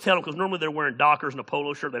can always tell them because normally they're wearing Dockers and a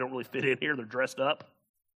polo shirt. They don't really fit in here. They're dressed up.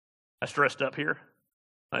 That's dressed up here.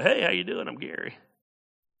 Like, hey, how you doing? I'm Gary.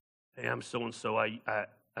 Hey, I'm so-and-so. I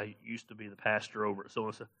used to be the pastor over at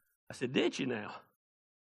so-and-so. I said, did you now?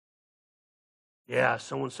 Yeah,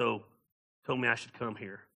 so-and-so told me I should come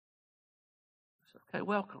here. I said, okay,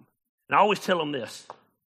 welcome. And I always tell them this.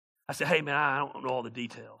 I said, hey, man, I don't know all the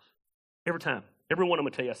details. Every time. Every one I'm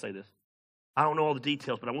going to tell you I say this. I don't know all the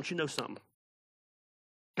details, but I want you to know something.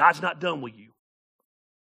 God's not done with you,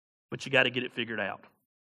 but you got to get it figured out.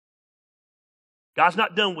 God's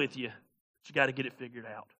not done with you, but you got to get it figured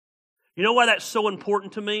out. You know why that's so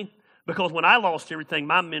important to me? Because when I lost everything,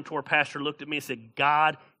 my mentor pastor looked at me and said,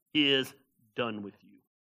 God is done with you.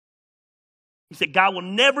 He said, God will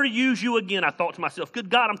never use you again. I thought to myself, good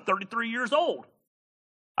God, I'm 33 years old.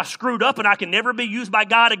 I screwed up and I can never be used by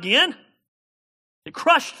God again. It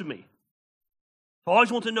crushed me. I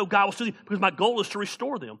always want to know God will still, because my goal is to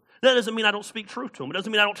restore them. That doesn't mean I don't speak truth to them. It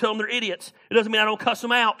doesn't mean I don't tell them they're idiots. It doesn't mean I don't cuss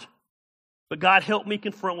them out. But God, help me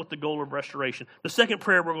confront with the goal of restoration. The second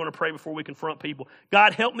prayer we're going to pray before we confront people.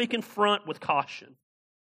 God, help me confront with caution.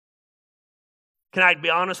 Can I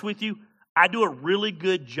be honest with you? I do a really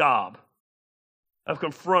good job of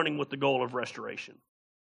confronting with the goal of restoration.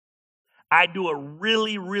 I do a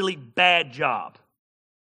really, really bad job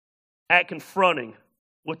at confronting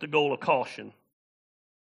with the goal of caution.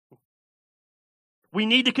 We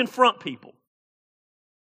need to confront people,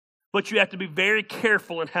 but you have to be very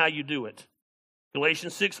careful in how you do it.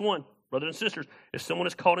 Galatians 6:1, brothers and sisters, if someone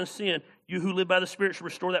is caught in sin, you who live by the Spirit should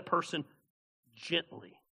restore that person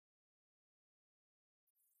gently.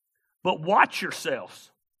 But watch yourselves,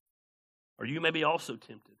 or you may be also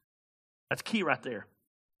tempted. That's key right there.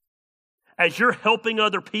 As you're helping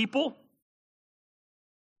other people,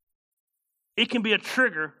 it can be a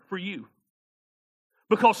trigger for you.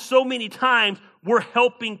 Because so many times we're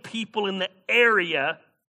helping people in the area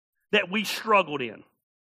that we struggled in.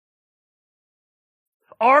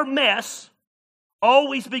 Our mess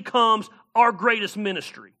always becomes our greatest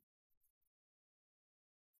ministry.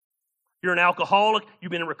 You're an alcoholic,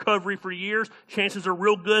 you've been in recovery for years, chances are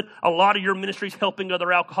real good. A lot of your ministry is helping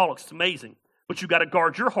other alcoholics. It's amazing. But you've got to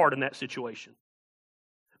guard your heart in that situation.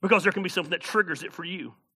 Because there can be something that triggers it for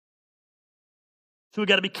you. So we've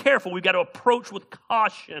got to be careful. We've got to approach with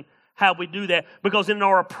caution how we do that. Because in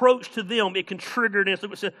our approach to them, it can trigger this.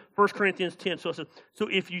 Look what it says, 1 Corinthians 10. So it says, so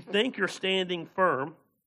if you think you're standing firm,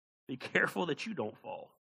 be careful that you don't fall.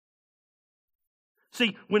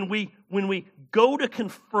 See, when we go to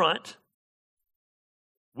confront,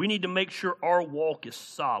 we need to make sure our walk is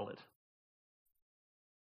solid.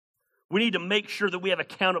 We need to make sure that we have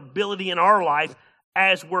accountability in our life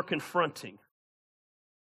as we're confronting.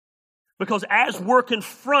 Because as we're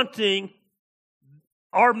confronting,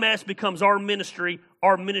 our mess becomes our ministry.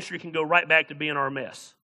 Our ministry can go right back to being our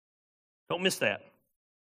mess. Don't miss that.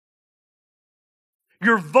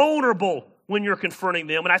 You're vulnerable when you're confronting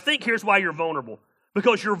them. And I think here's why you're vulnerable.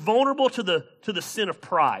 Because you're vulnerable to the sin of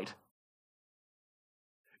pride.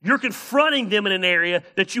 You're confronting them in an area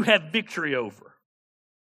that you have victory over.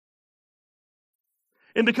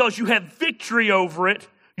 And because you have victory over it,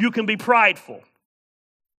 you can be prideful.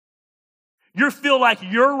 You feel like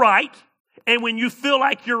you're right, and when you feel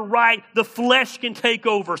like you're right, the flesh can take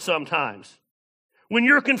over sometimes. When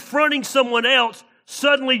you're confronting someone else,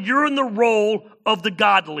 suddenly you're in the role of the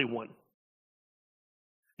godly one.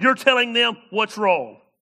 You're telling them what's wrong.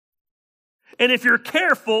 And if you're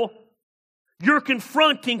careful, your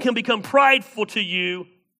confronting can become prideful to you,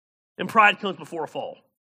 and pride comes before a fall.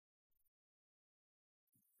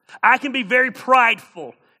 I can be very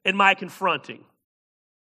prideful in my confronting.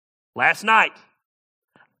 Last night,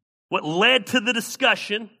 what led to the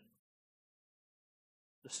discussion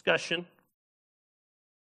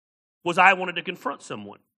was I wanted to confront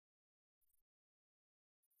someone.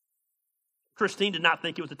 Christine did not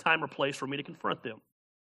think it was the time or place for me to confront them.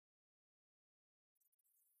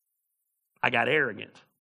 I got arrogant.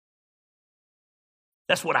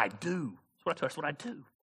 That's what I do. That's what I do.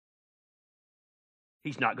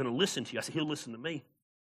 He's not going to listen to you. I said, he'll listen to me.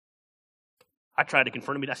 I tried to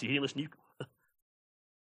confront him. I said, he didn't listen to you.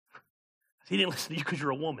 He didn't listen to you because you're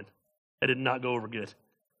a woman. That did not go over good.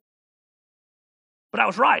 But I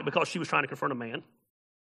was right because she was trying to confront a man,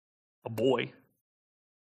 a boy.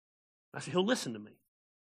 I said, he'll listen to me.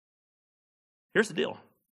 Here's the deal.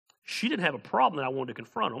 She didn't have a problem that I wanted to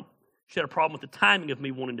confront him. She had a problem with the timing of me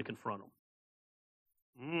wanting to confront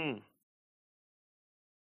him.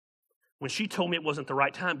 When she told me it wasn't the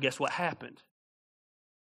right time, guess what happened?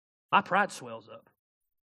 My pride swells up.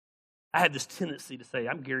 I had this tendency to say,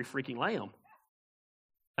 I'm Gary freaking Lamb.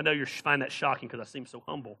 I know you find that shocking because I seem so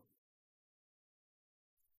humble.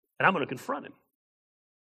 And I'm going to confront him.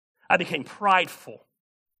 I became prideful.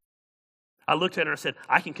 I looked at her and I said,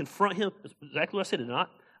 I can confront him. That's exactly what I said, did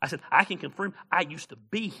not? I said, I can confront him. I used to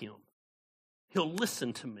be him. He'll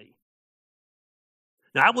listen to me.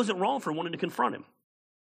 Now, I wasn't wrong for wanting to confront him.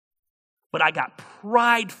 But I got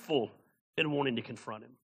prideful in wanting to confront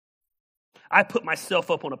him. I put myself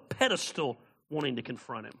up on a pedestal wanting to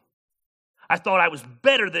confront him. I thought I was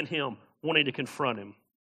better than him wanting to confront him.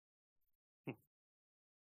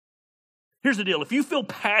 Here's the deal. If you feel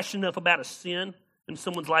passionate enough about a sin in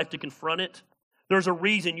someone's life to confront it, there's a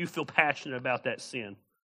reason you feel passionate about that sin.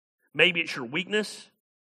 Maybe it's your weakness.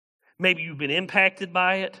 Maybe you've been impacted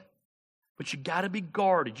by it. But you got to be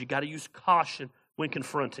guarded. You got to use caution when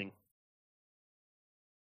confronting.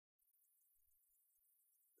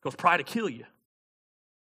 Because pride will kill you.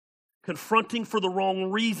 Confronting for the wrong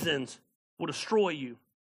reasons will destroy you.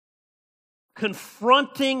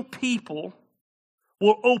 Confronting people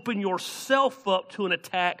will open yourself up to an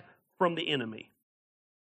attack from the enemy.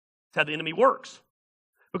 That's how the enemy works.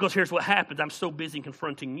 Because here's what happens. I'm so busy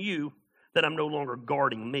confronting you that I'm no longer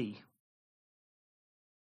guarding me.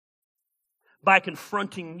 By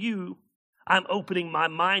confronting you, I'm opening my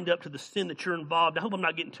mind up to the sin that you're involved in. I hope I'm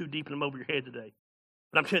not getting too deep and I'm over your head today.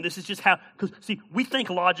 But I'm telling you, this is just how, because see, we think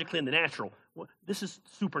logically in the natural. Well, this is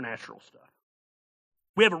supernatural stuff.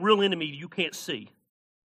 We have a real enemy you can't see.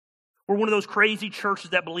 We're one of those crazy churches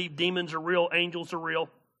that believe demons are real, angels are real,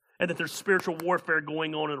 and that there's spiritual warfare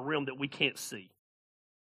going on in a realm that we can't see.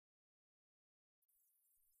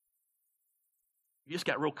 You just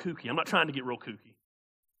got real kooky. I'm not trying to get real kooky.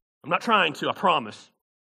 I'm not trying to, I promise.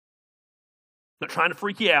 I'm not trying to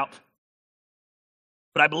freak you out.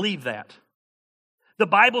 But I believe that. The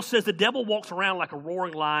Bible says the devil walks around like a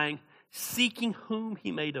roaring lion, seeking whom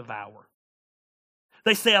he may devour.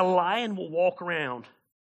 They say a lion will walk around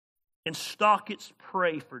and stalk its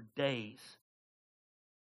prey for days,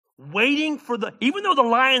 waiting for even though the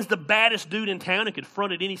lion's the baddest dude in town and could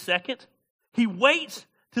front at any second, he waits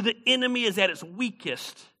till the enemy is at its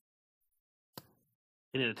weakest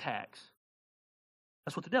and it attacks.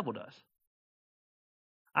 That's what the devil does.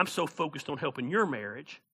 I'm so focused on helping your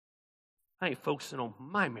marriage, I ain't focusing on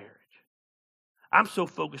my marriage. I'm so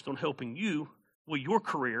focused on helping you with your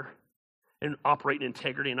career and operating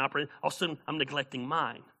integrity and operating. All of a sudden, I'm neglecting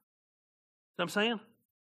mine. You know what I'm saying?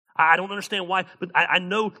 I don't understand why, but I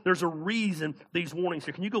know there's a reason these warnings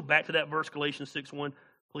here. Can you go back to that verse, Galatians 6:1,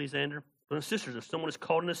 please, Andrew? Brothers and sisters, if someone is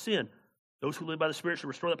caught in a sin, those who live by the Spirit should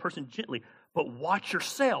restore that person gently. But watch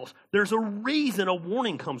yourselves. There's a reason a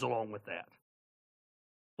warning comes along with that.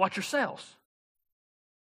 Watch yourselves,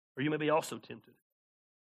 or you may be also tempted.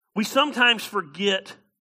 We sometimes forget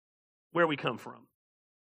where we come from.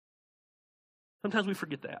 Sometimes we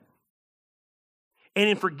forget that. And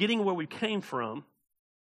in forgetting where we came from,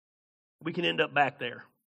 we can end up back there.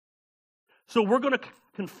 So we're going to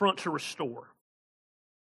confront to restore.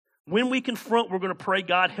 When we confront, we're going to pray,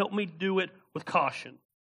 God, help me do it with caution.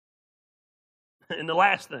 And the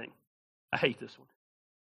last thing, I hate this one.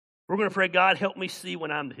 We're going to pray, God, help me see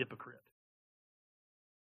when I'm the hypocrite.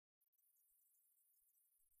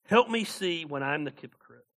 Help me see when I'm the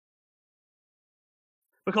hypocrite.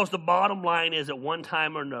 Because the bottom line is, at one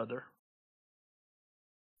time or another,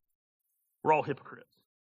 we're all hypocrites.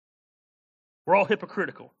 We're all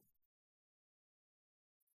hypocritical.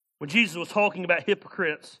 When Jesus was talking about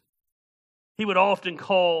hypocrites, he would often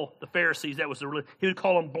call the Pharisees, he would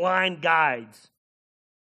call them blind guides.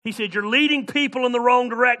 He said, you're leading people in the wrong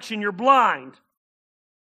direction. You're blind.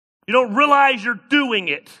 You don't realize you're doing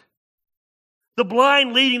it. The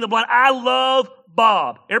blind leading the blind. I love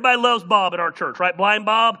Bob. Everybody loves Bob at our church, right? Blind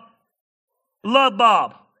Bob? Love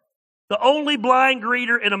Bob. The only blind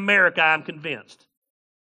greeter in America, I'm convinced.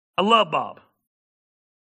 I love Bob.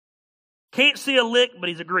 Can't see a lick, but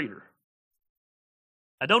he's a greeter.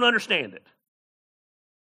 I don't understand it.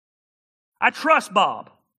 I trust Bob.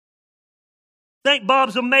 Think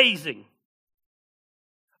Bob's amazing.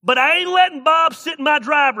 But I ain't letting Bob sit in my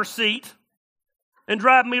driver's seat and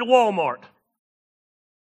drive me to Walmart.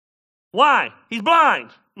 Why? He's blind.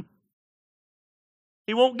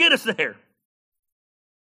 He won't get us there.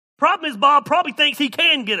 Problem is, Bob probably thinks he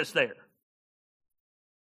can get us there.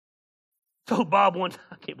 Told Bob one time,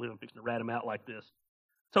 I can't believe I'm fixing to rat him out like this.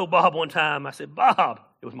 Told Bob one time, I said, Bob,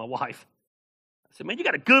 it was my wife. I said, man, you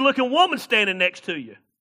got a good-looking woman standing next to you.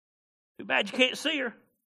 Too bad you can't see her.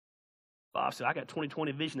 Bob said, I got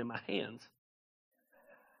 20/20 vision in my hands.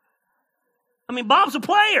 I mean, Bob's a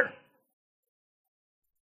player.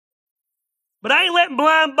 But I ain't letting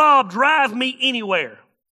blind Bob drive me anywhere.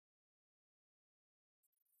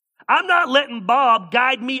 I'm not letting Bob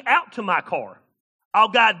guide me out to my car. I'll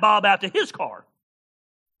guide Bob out to his car.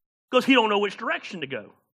 Because he don't know which direction to go.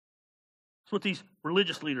 That's what these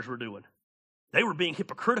religious leaders were doing. They were being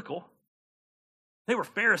hypocritical. They were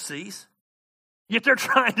Pharisees. Yet they're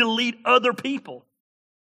trying to lead other people.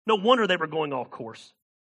 No wonder they were going off course.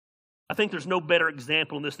 I think there's no better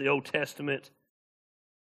example in this in the Old Testament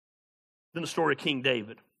than the story of King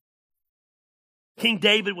David. King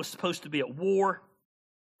David was supposed to be at war,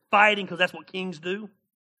 fighting, because that's what kings do.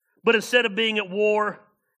 But instead of being at war,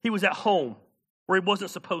 he was at home, where he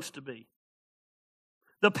wasn't supposed to be.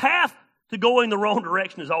 The path to going the wrong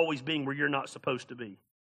direction is always being where you're not supposed to be.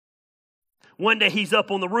 One day he's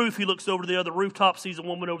up on the roof, he looks over to the other rooftop, sees a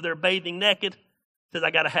woman over there bathing naked, says,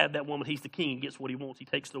 I got to have that woman. He's the king, he gets what he wants. He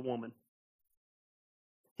takes the woman.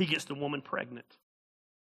 He gets the woman pregnant.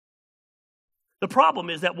 The problem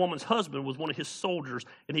is that woman's husband was one of his soldiers,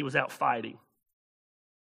 and he was out fighting.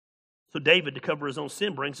 So David, to cover his own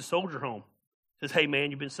sin, brings the soldier home. Says, hey man,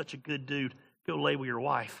 you've been such a good dude. Go lay with your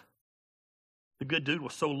wife. The good dude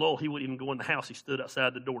was so low, he wouldn't even go in the house. He stood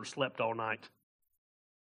outside the door and slept all night.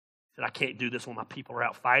 He said, I can't do this when my people are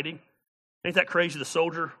out fighting. Ain't that crazy? The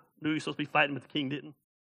soldier knew he was supposed to be fighting, but the king didn't.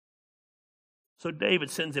 So David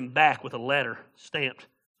sends him back with a letter stamped,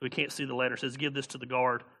 so he can't see the letter. It says, give this to the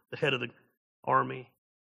guard, the head of the army.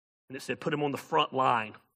 And it said, put him on the front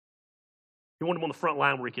line. He wanted him on the front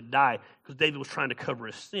line where he could die, because David was trying to cover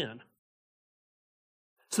his sin.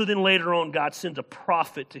 So then later on, God sends a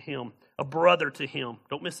prophet to him, a brother to him.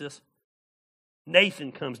 Don't miss this.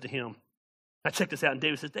 Nathan comes to him. Now check this out. And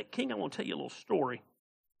David says, King, I want to tell you a little story.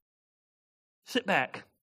 Sit back.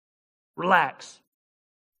 Relax.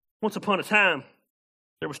 Once upon a time,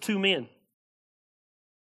 there was two men.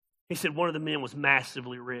 He said one of the men was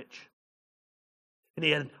massively rich. And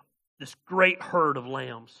he had this great herd of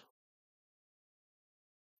lambs.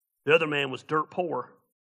 The other man was dirt poor,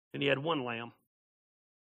 and he had one lamb.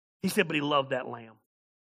 He said, but he loved that lamb.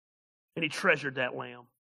 And he treasured that lamb.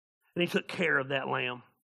 And he took care of that lamb.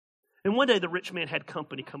 And one day the rich man had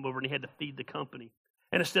company come over, and he had to feed the company.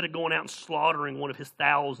 And instead of going out and slaughtering one of his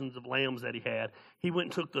thousands of lambs that he had, he went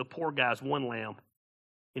and took the poor guy's one lamb.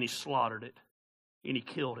 and he slaughtered it, and he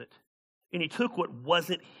killed it. And he took what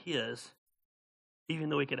wasn't his, even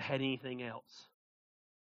though he could have had anything else.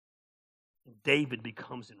 And David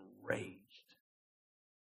becomes enraged.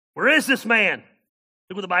 Where is this man?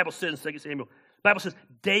 Look what the Bible says in 2 Samuel. The Bible says,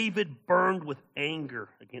 David burned with anger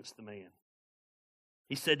against the man.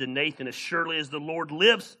 He said to Nathan, as surely as the Lord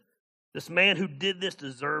lives, this man who did this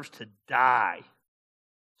deserves to die.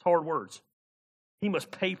 It's hard words. He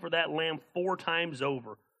must pay for that lamb 4 times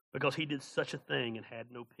over because he did such a thing and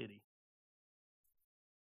had no pity.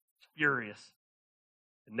 He's furious.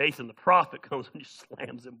 And Nathan the prophet comes and just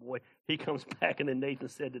slams him, boy. He comes back, and then Nathan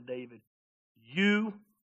said to David, you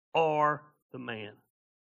are the man.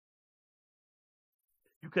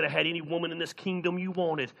 You could have had any woman in this kingdom you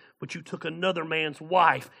wanted, but you took another man's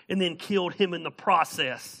wife and then killed him in the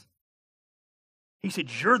process. He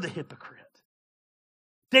said, you're the hypocrite.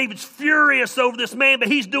 David's furious over this man, but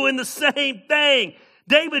he's doing the same thing.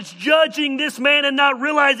 David's judging this man and not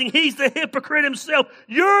realizing he's the hypocrite himself.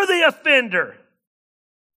 You're the offender.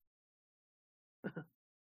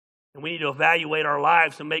 And we need to evaluate our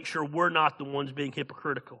lives and make sure we're not the ones being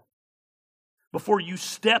hypocritical. Before you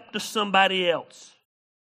step to somebody else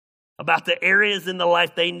about the areas in the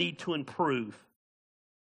life they need to improve,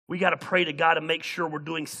 we got to pray to God to make sure we're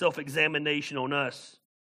doing self-examination on us.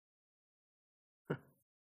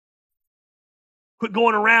 Quit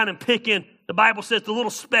going around and picking, the Bible says, the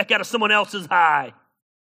little speck out of someone else's eye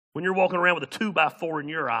when you're walking around with a 2x4 in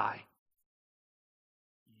your eye.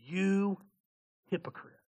 You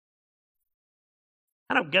hypocrite.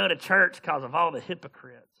 I don't go to church because of all the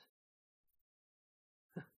hypocrites.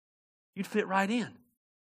 You'd fit right in.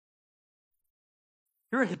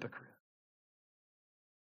 You're a hypocrite.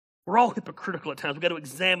 We're all hypocritical at times. We've got to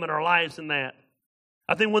examine our lives in that.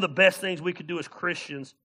 I think one of the best things we could do as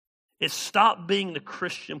Christians is stop being the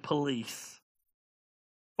Christian police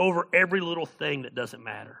over every little thing that doesn't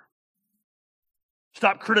matter.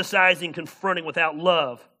 Stop criticizing, confronting without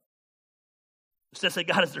love. Instead say,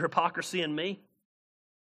 God, is there hypocrisy in me?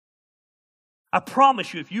 I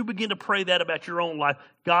promise you, if you begin to pray that about your own life,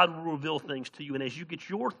 God will reveal things to you. And as you get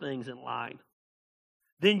your things in line,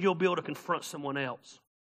 then you'll be able to confront someone else.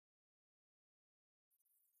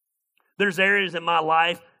 There's areas in my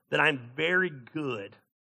life that I'm very good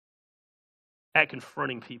at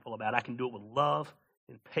confronting people about. I can do it with love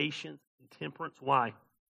and patience and temperance. Why?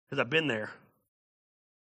 Because I've been there.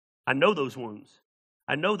 I know those wounds.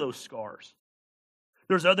 I know those scars.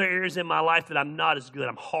 There's other areas in my life that I'm not as good.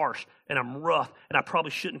 I'm harsh and I'm rough, and I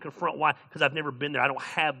probably shouldn't confront. Why? Because I've never been there. I don't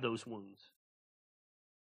have those wounds.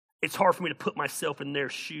 It's hard for me to put myself in their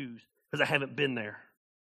shoes because I haven't been there.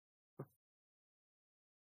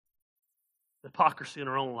 Hypocrisy in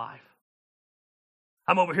our own life.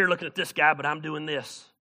 I'm over here looking at this guy, but I'm doing this.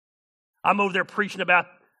 I'm over there preaching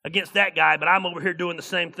against that guy, but I'm over here doing the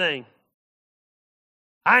same thing.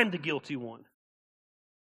 I'm the guilty one.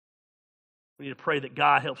 We need to pray that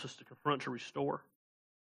God helps us to confront, to restore.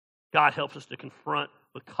 God helps us to confront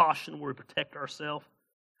with caution where we protect ourselves.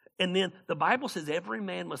 And then the Bible says every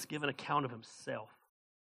man must give an account of himself.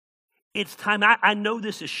 It's time. I know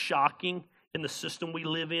this is shocking in the system we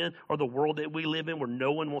live in or the world that we live in where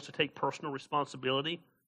no one wants to take personal responsibility.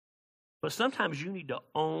 But sometimes you need to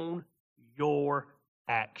own your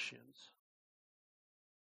actions.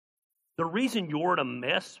 The reason you're in a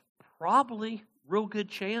mess, probably, real good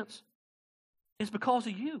chance, is because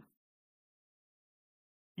of you.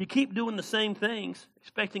 You keep doing the same things,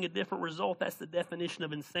 expecting a different result. That's the definition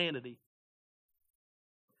of insanity.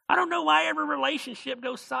 I don't know why every relationship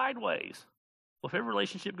goes sideways. Well, if every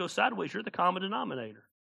relationship goes sideways, you're the common denominator.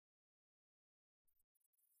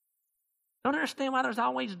 Don't understand why there's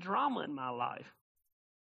always drama in my life.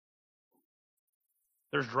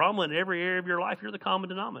 There's drama in every area of your life. You're the common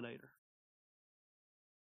denominator.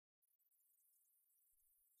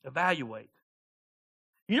 Evaluate.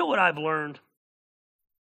 You know what I've learned?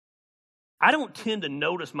 I don't tend to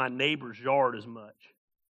notice my neighbor's yard as much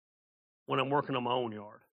when I'm working on my own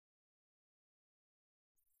yard.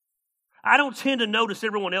 I don't tend to notice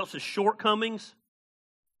everyone else's shortcomings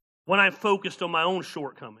when I'm focused on my own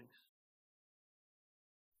shortcomings.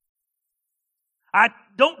 I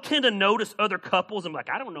don't tend to notice other couples. I'm like,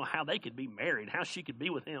 I don't know how they could be married, how she could be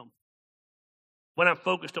with him. When I'm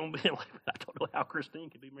focused on being like, I don't know how Christine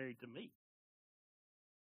could be married to me.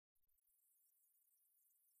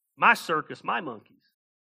 My circus, my monkeys,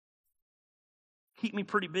 keep me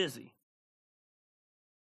pretty busy.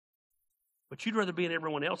 But you'd rather be in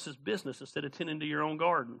everyone else's business instead of tending to your own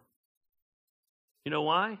garden. You know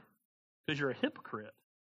why? Because you're a hypocrite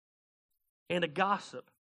and a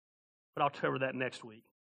gossip. But I'll cover that next week.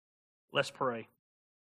 Let's pray.